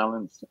that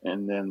balance,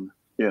 and then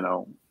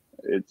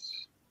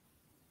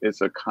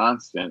it's a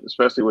constant,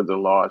 especially with the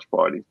large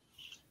parties.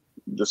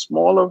 The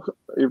smaller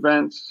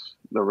events,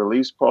 the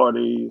release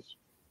parties,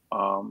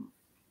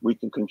 we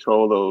can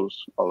control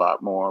those a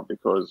lot more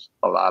because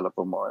a lot of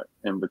them are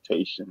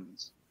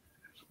invitations.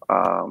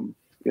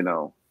 You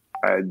know,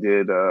 I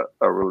did a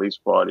release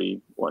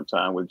party one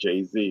time with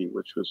Jay-Z,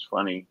 which was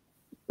funny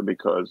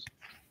because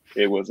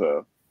it was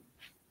a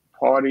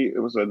party, it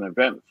was an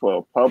event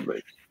for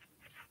public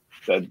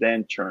that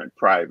then turned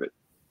private.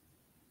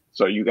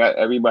 So you got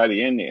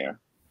everybody in there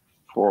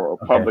for a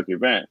public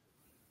event.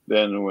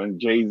 Then when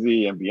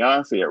Jay-Z and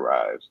Beyonce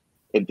arrives,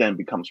 it then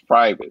becomes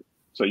private.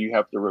 So you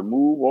have to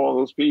remove all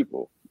those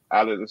people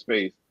out of the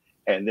space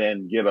and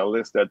then get a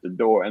list at the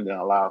door and then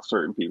allow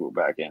certain people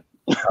back in.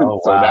 Oh,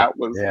 So wow.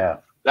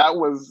 that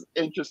was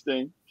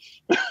interesting.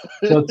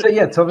 So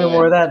tell me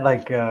more of that.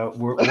 Like,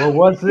 where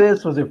was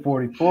this? Was it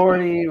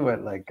 4040?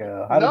 What, like,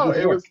 how did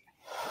this work?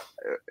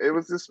 It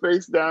was this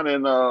space down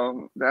in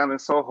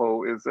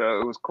Soho. It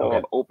was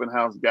called Open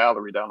House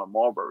Gallery down on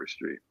Marlbury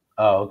Street.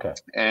 Oh, okay.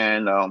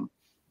 And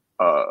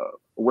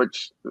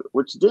which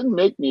didn't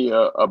make me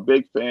a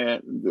big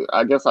fan.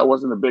 I guess I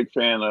wasn't a big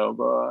fan of,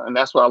 and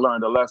that's where I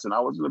learned a lesson.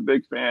 I wasn't a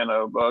big fan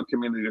of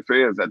community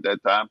affairs at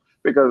that time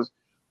because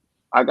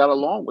I got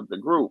along with the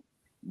group,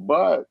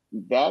 but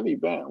that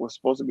event was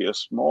supposed to be a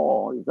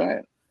small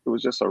event. It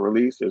was just a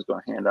release. They was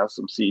going to hand out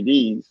some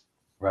CDs,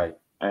 right?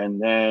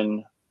 And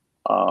then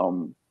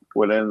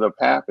what ended up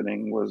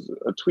happening was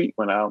a tweet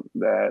went out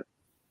that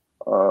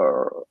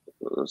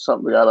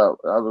something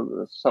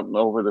something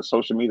over the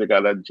social media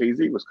got that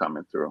Jay-Z was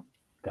coming through.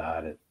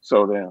 Got it.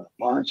 So then a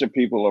bunch of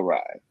people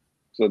arrived.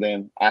 So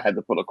then I had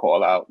to put a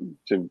call out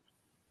to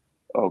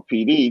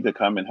PD to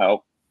come and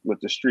help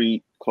with the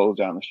street, close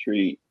down the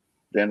street.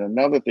 Then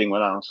another thing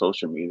went out on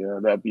social media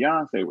that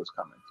Beyonce was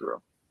coming through.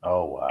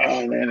 Oh, wow.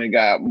 And then it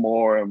got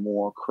more and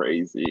more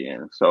crazy.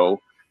 And so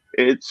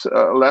it's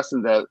a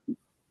lesson that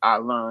I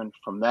learned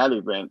from that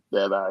event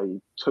that I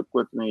took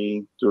with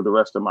me through the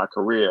rest of my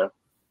career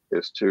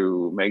is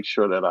to make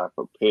sure that I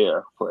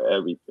prepare for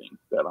everything,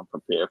 that I'm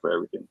prepared for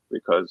everything.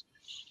 Because,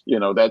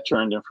 that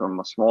turned in from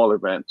a small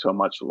event to a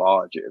much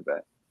larger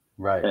event.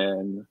 Right.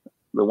 And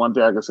the one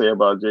thing I can say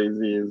about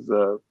Jay-Z is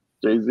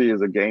Jay-Z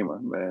is a gamer,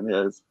 man.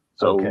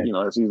 So,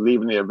 as he's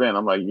leaving the event,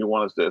 I'm like, you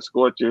want us to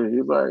escort you?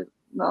 He's like,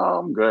 no,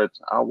 I'm good.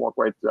 I'll walk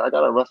right through. I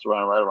got a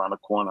restaurant right around the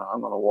corner.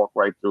 I'm going to walk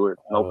right through it.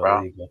 No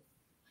problem.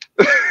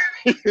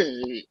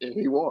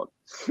 He walked.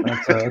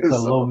 That's a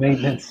low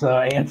maintenance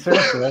answer,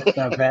 so that's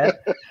not bad.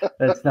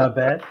 That's not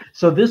bad.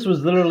 So this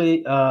was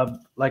literally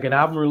like an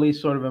album release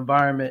sort of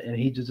environment, and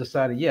he just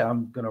decided,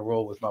 I'm gonna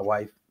roll with my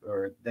wife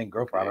or then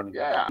girlfriend.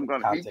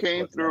 He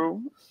came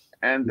through,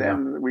 and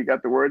then we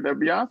got the word that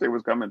Beyonce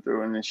was coming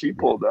through, and then she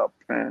pulled up,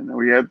 and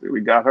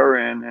we got her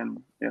in, and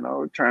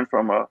it turned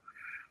from a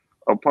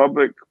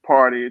public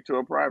party to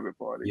a private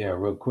party. Yeah,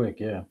 real quick,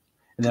 yeah.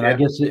 And then I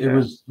guess it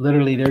was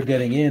literally they're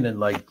getting in and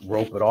like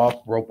rope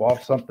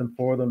off something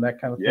for them,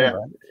 that kind of thing,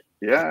 right?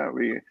 Yeah,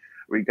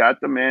 we got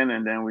them in,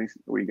 and then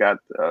we got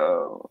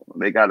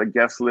they got a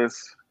guest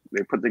list.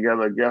 They put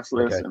together a guest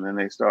list, and then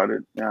they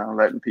started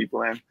letting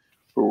people in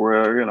who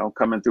were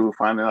coming through,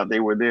 finding out they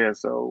were there.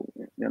 So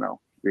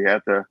we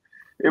had to.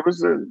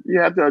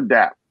 You had to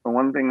adapt. And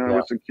one thing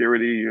with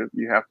security,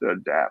 you have to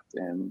adapt,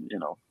 and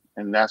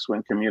and that's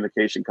when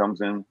communication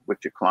comes in with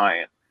your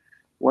client.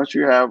 Once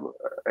you have,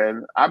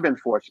 and I've been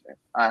fortunate,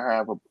 I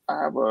have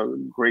a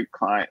great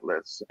client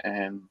list,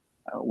 and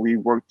we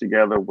worked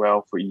together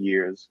well for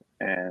years,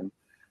 and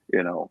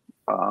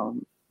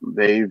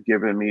they've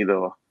given me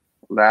the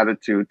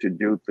latitude to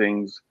do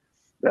things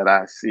that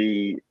I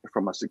see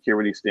from a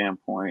security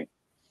standpoint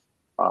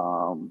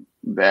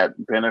that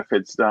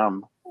benefits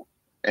them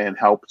and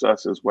helps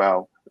us as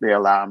well. They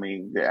allow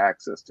me the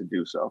access to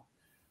do so.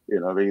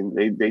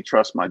 They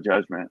trust my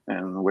judgment,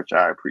 and which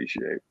I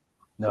appreciate.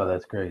 No,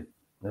 that's great.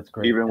 That's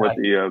great. Even with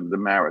the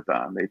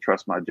marathon, they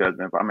trust my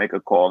judgment. If I make a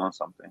call on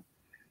something,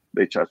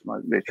 they trust my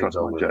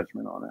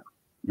judgment on it.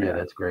 Yeah,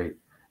 that's great.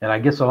 And I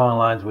guess along the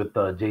lines with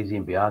Jay-Z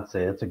and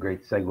Beyonce, that's a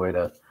great segue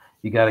to.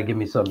 You got to give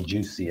me something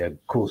juicy, a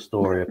cool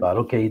story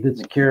about. You did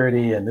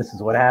security, and this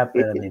is what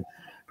happened. I mean,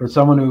 for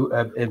someone who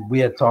and we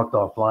had talked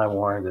offline,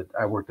 Warren, that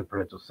I worked at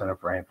Prudential Center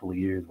for a handful of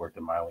years, worked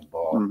in Miami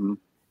Ball,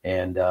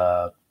 and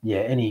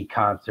any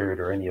concert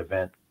or any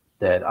event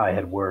that I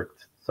had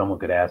worked, someone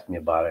could ask me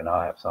about it, and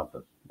I'll have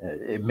something.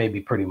 It may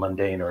be pretty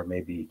mundane or it may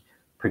be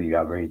pretty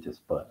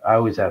outrageous, but I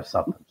always have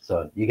something.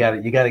 So you got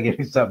to give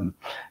me something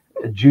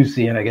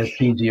juicy, and I guess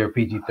PG or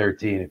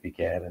PG-13 if you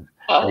can. And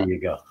there you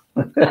go.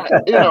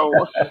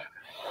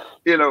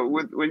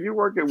 When you're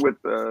working with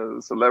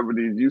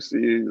celebrities, you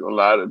see a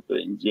lot of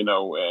things,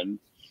 and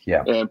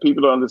Yeah. And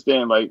people don't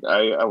understand. Like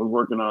we was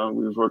working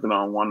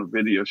on one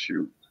video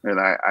shoot, and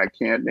I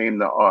can't name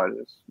the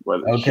artist,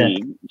 but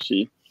Okay.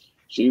 she's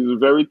a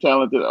very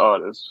talented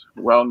artist,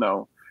 well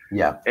known.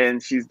 Yeah.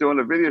 And she's doing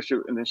a video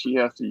shoot, and then she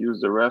has to use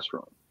the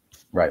restroom.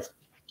 Right.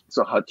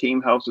 So her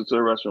team helps her to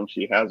the restroom.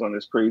 She has on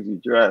this crazy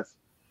dress,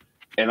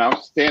 and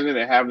I'm standing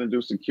there having to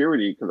do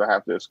security because I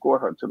have to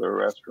escort her to the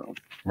restroom.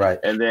 Right.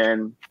 And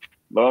then,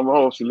 lo and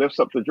behold, she lifts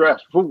up the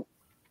dress to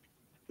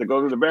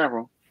go to the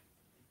bathroom.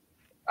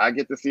 I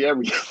get to see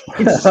everything.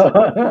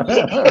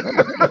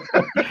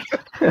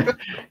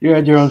 You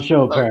had your own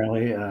show,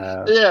 apparently.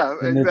 Yeah,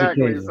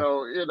 exactly.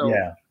 So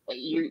yeah,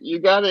 you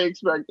got to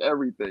expect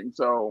everything.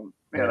 So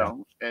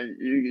and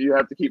you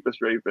have to keep a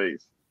straight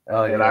face.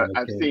 Oh and yeah,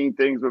 I've seen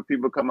things where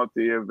people come up to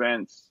the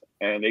events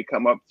and they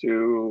come up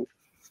to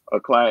a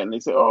client and they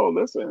say, "Oh,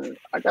 listen,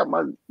 I got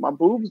my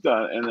boobs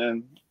done," and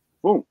then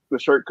boom, the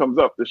shirt comes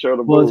up to show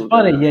the well, boobs. It's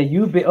funny.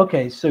 Yeah,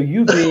 okay. So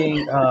you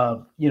being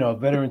a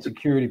veteran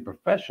security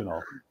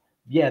professional,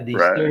 yeah, the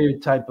Right.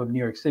 stereotype of New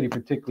York City,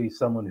 particularly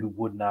someone who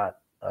would not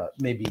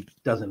maybe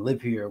doesn't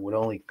live here, would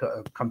only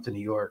come to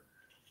New York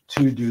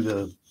to do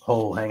the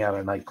whole hang out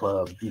at a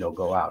nightclub,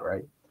 go out,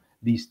 right?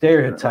 The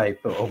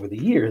stereotype over the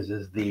years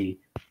is the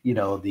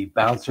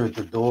bouncer at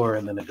the door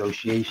and the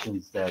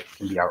negotiations that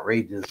can be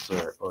outrageous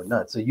or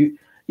nuts. So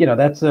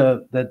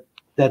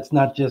that's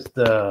not just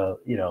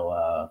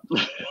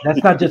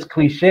that's not just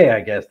cliche,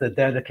 I guess.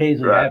 That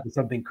occasionally Right. happens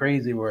something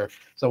crazy where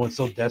someone's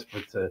so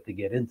desperate to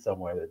get in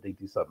somewhere that they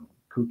do something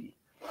kooky.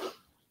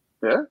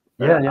 Yeah.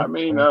 Yeah. I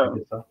mean,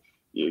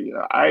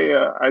 Yeah.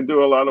 I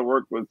do a lot of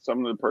work with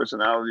some of the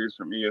personalities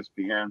from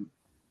ESPN.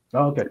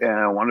 Oh, okay.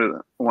 And one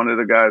of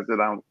the guys that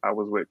I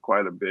was with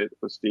quite a bit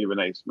was Stephen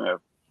A. Smith.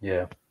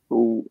 Yeah.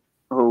 Who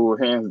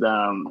hands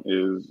down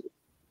is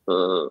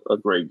a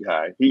great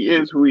guy. He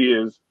is who he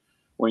is.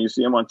 When you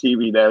see him on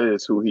TV, that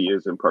is who he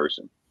is in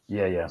person.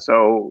 Yeah, yeah.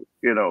 So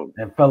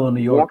and fellow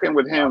New York. Walking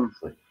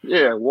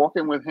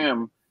with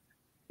him,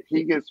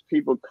 he gets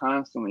people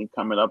constantly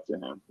coming up to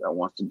him that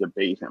wants to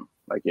debate him,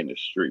 like in the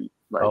street.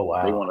 Like, oh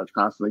wow. They want to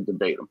constantly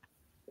debate him.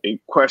 They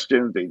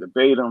question, they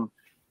debate him.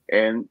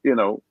 And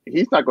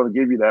he's not going to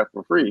give you that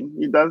for free.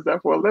 He does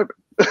that for a living.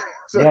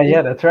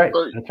 Yeah, that's right.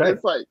 That's right.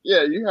 It's like,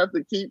 you have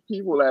to keep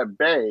people at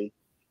bay,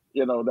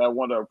 that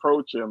want to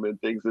approach him and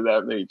things of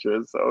that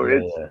nature. So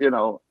it's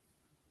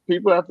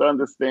people have to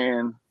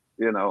understand,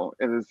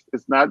 and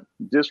it's not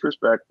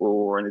disrespectful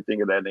or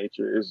anything of that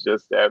nature. It's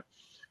just that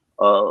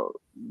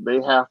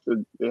they have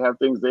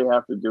things they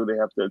have to do, they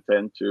have to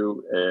attend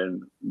to,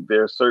 and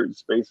there are certain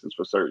spaces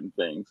for certain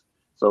things.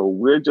 So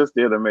we're just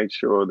there to make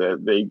sure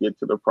that they get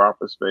to the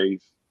proper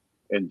space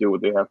and do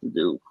what they have to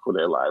do for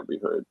their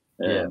livelihood.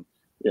 And,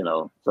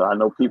 so I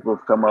know people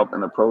have come up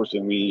and approach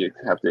and we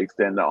have to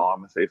extend the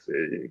arm and say,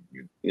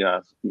 you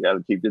got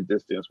to keep the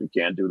distance. We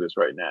can't do this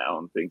right now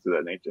and things of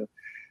that nature.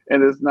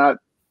 And it's not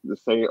to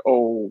say,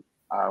 oh,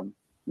 I'm,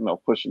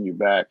 pushing you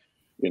back.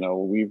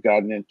 We've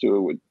gotten into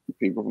it with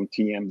people from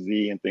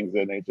TMZ and things of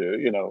that nature,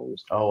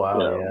 Oh,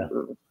 wow.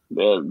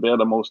 They're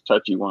the most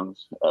touchy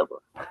ones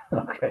ever.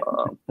 Okay.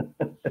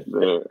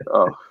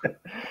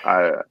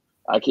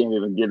 I can't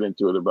even get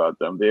into it about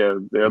them. They're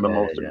the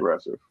most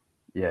aggressive.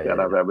 That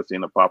I've ever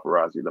seen. A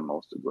paparazzi the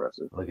most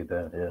aggressive. Look at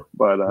that. Yeah.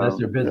 But that's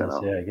their business.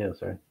 I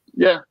guess, right?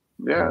 Yeah.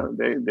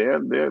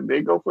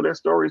 They go for their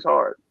stories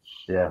hard.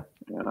 Yeah.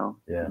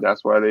 Yeah.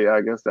 That's why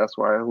that's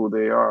why who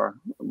they are.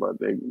 But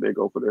they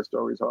go for their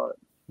stories hard.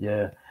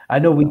 Yeah. I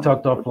know we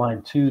talked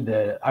offline too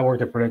that I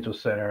worked at Prudential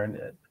Center and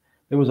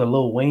there was a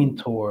Lil Wayne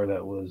tour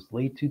that was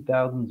late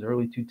 2000s,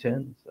 early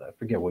 2010s. I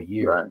forget what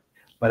year.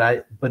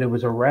 Right. But it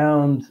was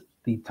around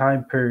the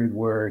time period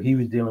where he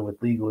was dealing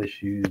with legal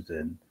issues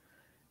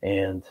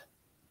and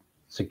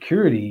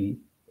security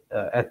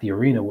at the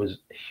arena was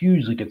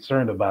hugely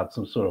concerned about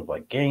some sort of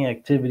like gang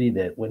activity,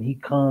 that when he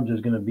comes,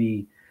 there's going to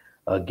be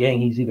a gang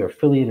he's either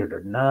affiliated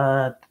or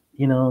not,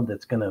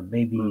 that's going to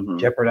maybe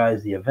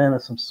jeopardize the event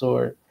of some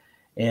sort.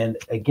 And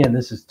again,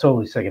 this is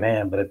totally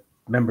secondhand, but I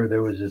remember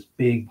there was this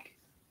big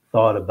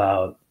thought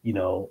about,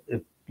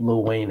 if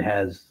Lil Wayne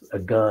has a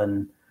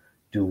gun,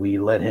 do we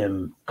let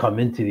him come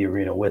into the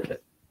arena with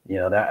it?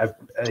 I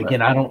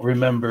don't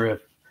remember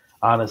if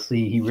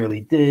honestly he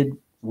really did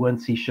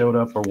once he showed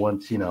up or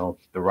once, the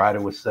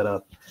rider was set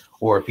up,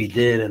 or if he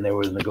did and there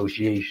was a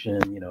negotiation,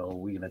 are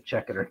we going to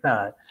check it or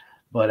not?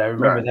 But I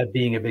remember that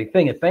being a big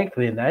thing. And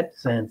thankfully, in that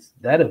sense,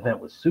 that event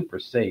was super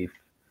safe.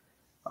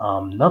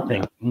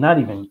 Nothing, not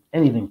even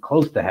anything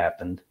close to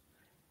happened.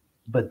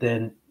 But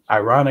then,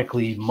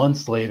 ironically,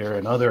 months later,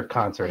 another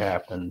concert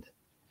happened.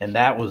 And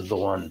that was the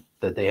one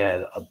that they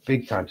had a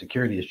big time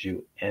security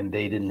issue. And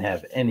they didn't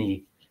have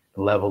any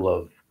level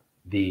of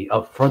the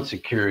upfront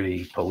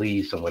security,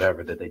 police and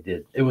whatever that they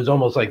did. It was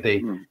almost like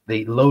they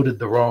loaded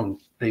the wrong,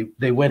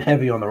 they went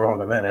heavy on the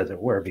wrong event, as it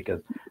were,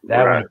 because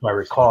that one, if I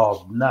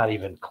recall, not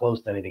even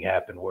close to anything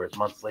happened, whereas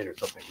months later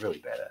something really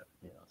bad happened.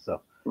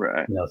 So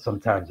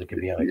sometimes it can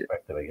be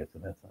unexpected, I guess,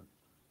 in that sense.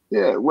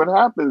 Yeah, what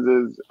happens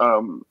is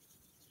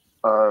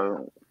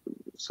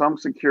some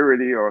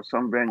security or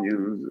some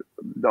venues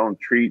don't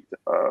treat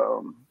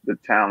the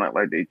talent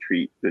like they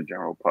treat the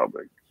general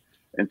public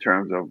in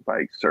terms of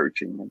like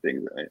searching and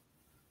things like that.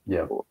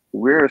 Yeah.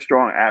 We're a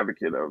strong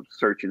advocate of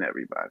searching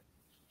everybody.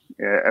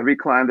 Yeah, every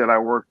client that I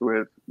worked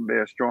with,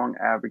 they're strong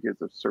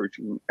advocates of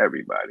searching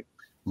everybody.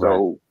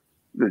 So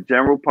the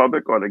general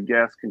public or the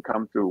guests can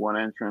come through one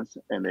entrance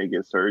and they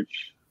get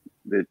searched.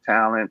 The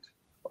talent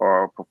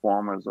or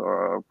performers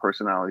or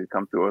personality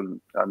come through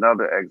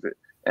another exit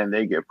and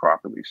they get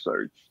properly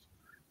searched.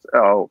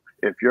 So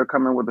if you're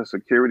coming with a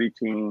security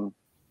team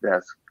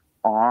that's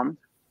armed,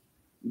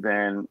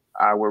 then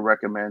I would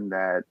recommend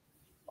that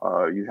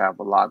you have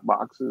lock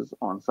boxes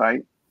on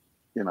site,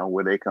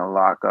 where they can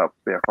lock up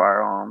their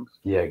firearms.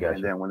 Yeah, gotcha.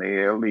 And then when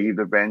they leave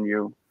the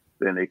venue,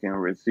 then they can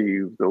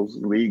receive those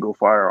legal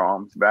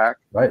firearms back.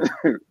 Right.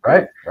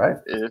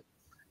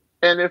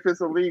 And if it's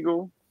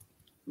illegal,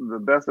 the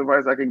best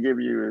advice I can give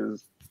you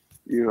is,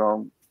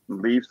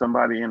 leave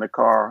somebody in the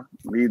car,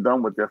 leave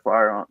them with your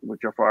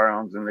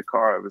firearms in the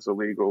car if it's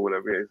illegal,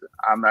 whatever it is.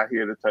 I'm not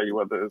here to tell you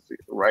whether it's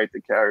right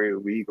to carry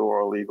legal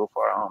or illegal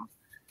firearms.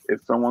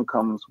 If someone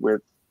comes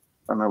with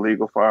an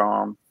illegal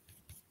firearm,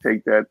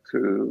 take that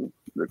to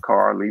the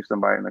car, leave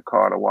somebody in the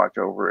car to watch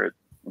over it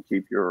and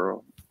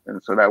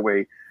and so that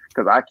way,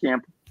 because I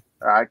can't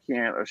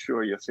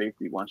assure your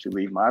safety once you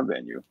leave my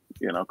venue,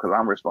 because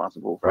I'm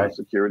responsible for the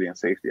security and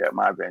safety at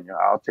my venue.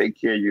 I'll take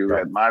care of you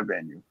at my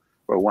venue.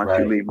 But once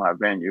you leave my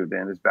venue,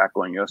 then it's back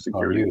on your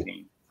security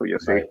team for your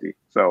safety.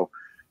 So,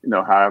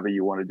 however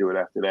you want to do it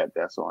after that,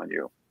 that's on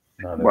you.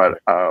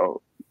 But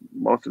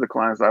most of the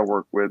clients I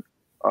work with,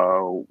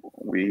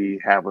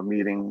 we have a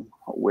meeting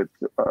with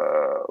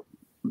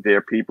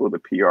their people, the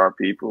PR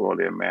people or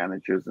their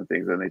managers and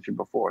things of that nature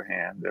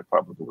beforehand, their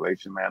public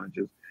relation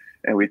managers.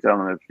 And we tell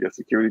them if your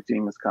security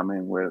team is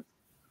coming with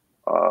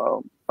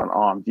an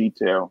armed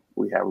detail,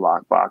 we have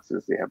lock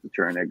boxes. They have to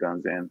turn their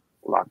guns in,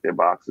 lock their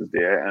boxes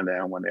there. And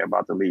then when they're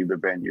about to leave the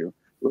venue,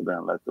 we'll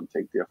then let them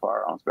take their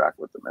firearms back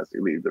with them as they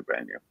leave the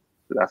venue.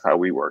 So that's how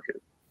we work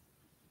it.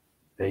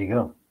 There you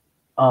go.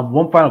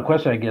 One final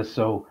question, I guess.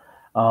 So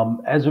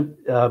as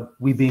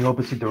we being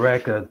OpenSea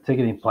Direct, a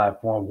ticketing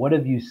platform, what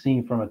have you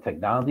seen from a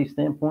technology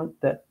standpoint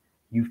that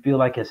you feel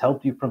like has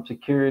helped you from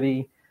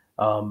security?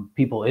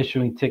 People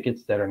issuing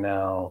tickets that are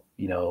now,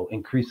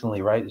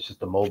 increasingly, right? It's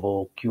just a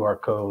mobile QR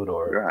code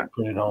or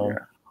put it home,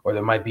 or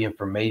there might be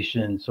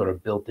information sort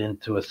of built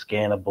into a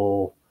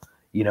scannable,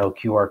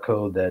 QR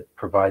code that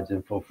provides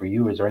info for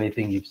you. Is there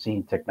anything you've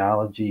seen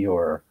technology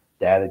or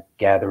data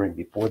gathering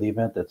before the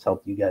event that's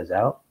helped you guys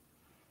out?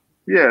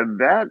 Yeah,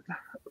 that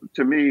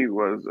to me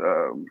was,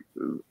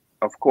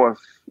 of course,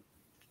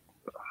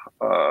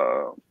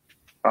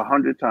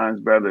 100 times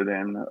better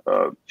than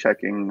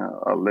checking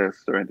a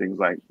list or anything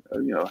like,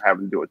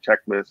 having to do a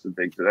checklist and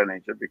things of that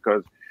nature,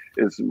 because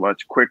it's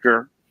much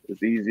quicker,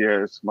 it's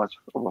easier, it's much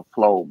of a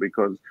flow.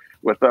 Because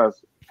with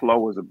us,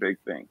 flow is a big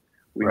thing.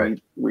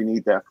 We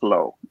need that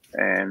flow,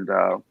 and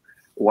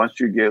once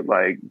you get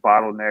like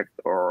bottlenecked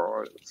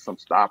or some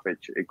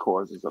stoppage, it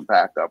causes a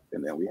backup,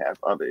 and then we have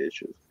other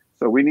issues.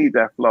 So we need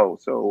that flow.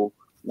 So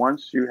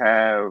once you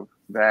have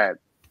that,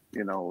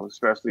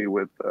 especially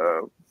with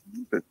the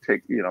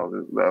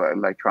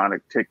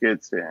electronic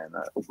tickets and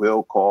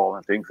will call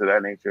and things of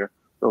that nature,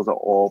 those are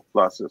all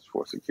pluses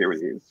for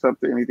security. It's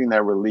anything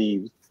that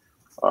relieves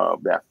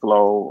that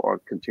flow or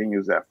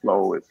continues that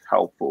flow is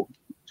helpful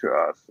to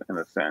us in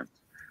a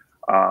sense.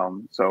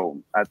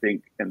 So I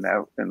think in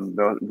those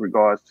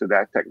regards to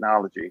that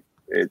technology,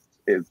 it's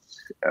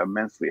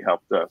immensely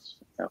helped us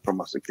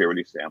from a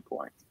security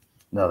standpoint.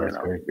 No, that's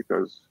great.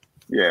 Because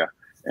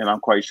and I'm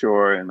quite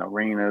sure in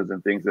arenas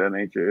and things of that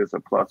nature, it's a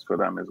plus for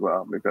them as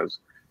well. Because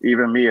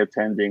even me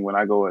attending, when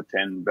I go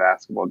attend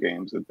basketball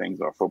games and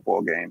things or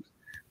football games,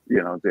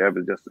 to have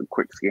just a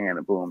quick scan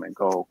and boom and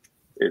go,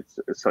 it's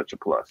such a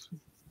plus.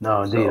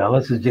 No, indeed. So,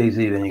 unless it's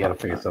Jay-Z, then you got to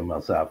figure something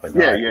else out. But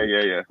yeah.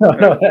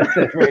 No,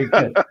 that's very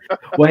good.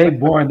 Well, hey,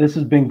 Warren, this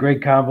has been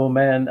great convo,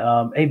 man.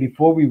 Hey,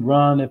 before we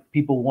run, if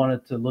people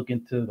wanted to look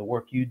into the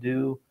work you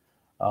do,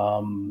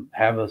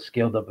 have a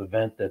scaled up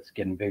event that's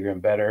getting bigger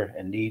and better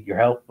and need your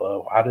help,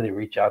 how do they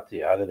reach out to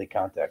you? How do they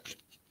contact you?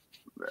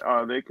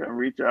 They can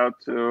reach out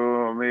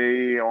to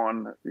me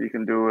you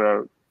can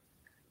do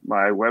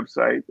my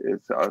website.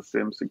 It's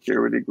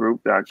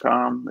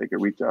simsecuritygroup.com. They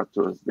can reach out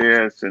to us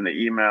there, send an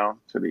email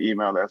to the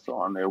email that's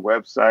on their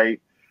website.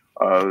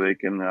 They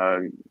can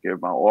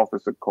give my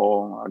office a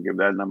call. I'll give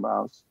that number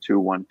out. It's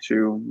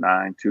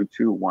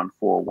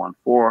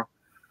 212-922-1414.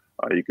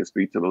 You can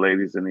speak to the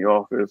ladies in the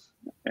office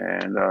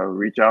and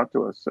reach out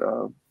to us.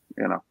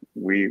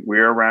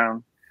 We're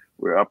around,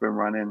 we're up and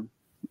running,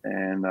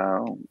 and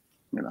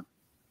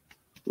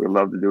we'd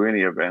love to do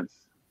any events.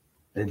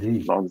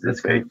 Indeed, as long as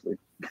it's safely.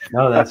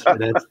 No, that's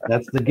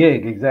the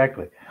gig,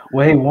 exactly.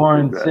 Well, hey,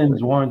 Warren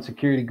Sims, Warren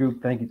Security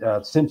Group, thank you.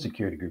 Sim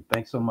Security Group,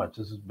 thanks so much.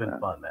 This has been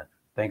fun, man.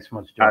 Thanks so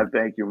much, John.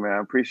 Thank you, man. I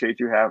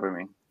appreciate you having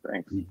me.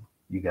 Thanks.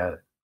 You got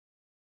it.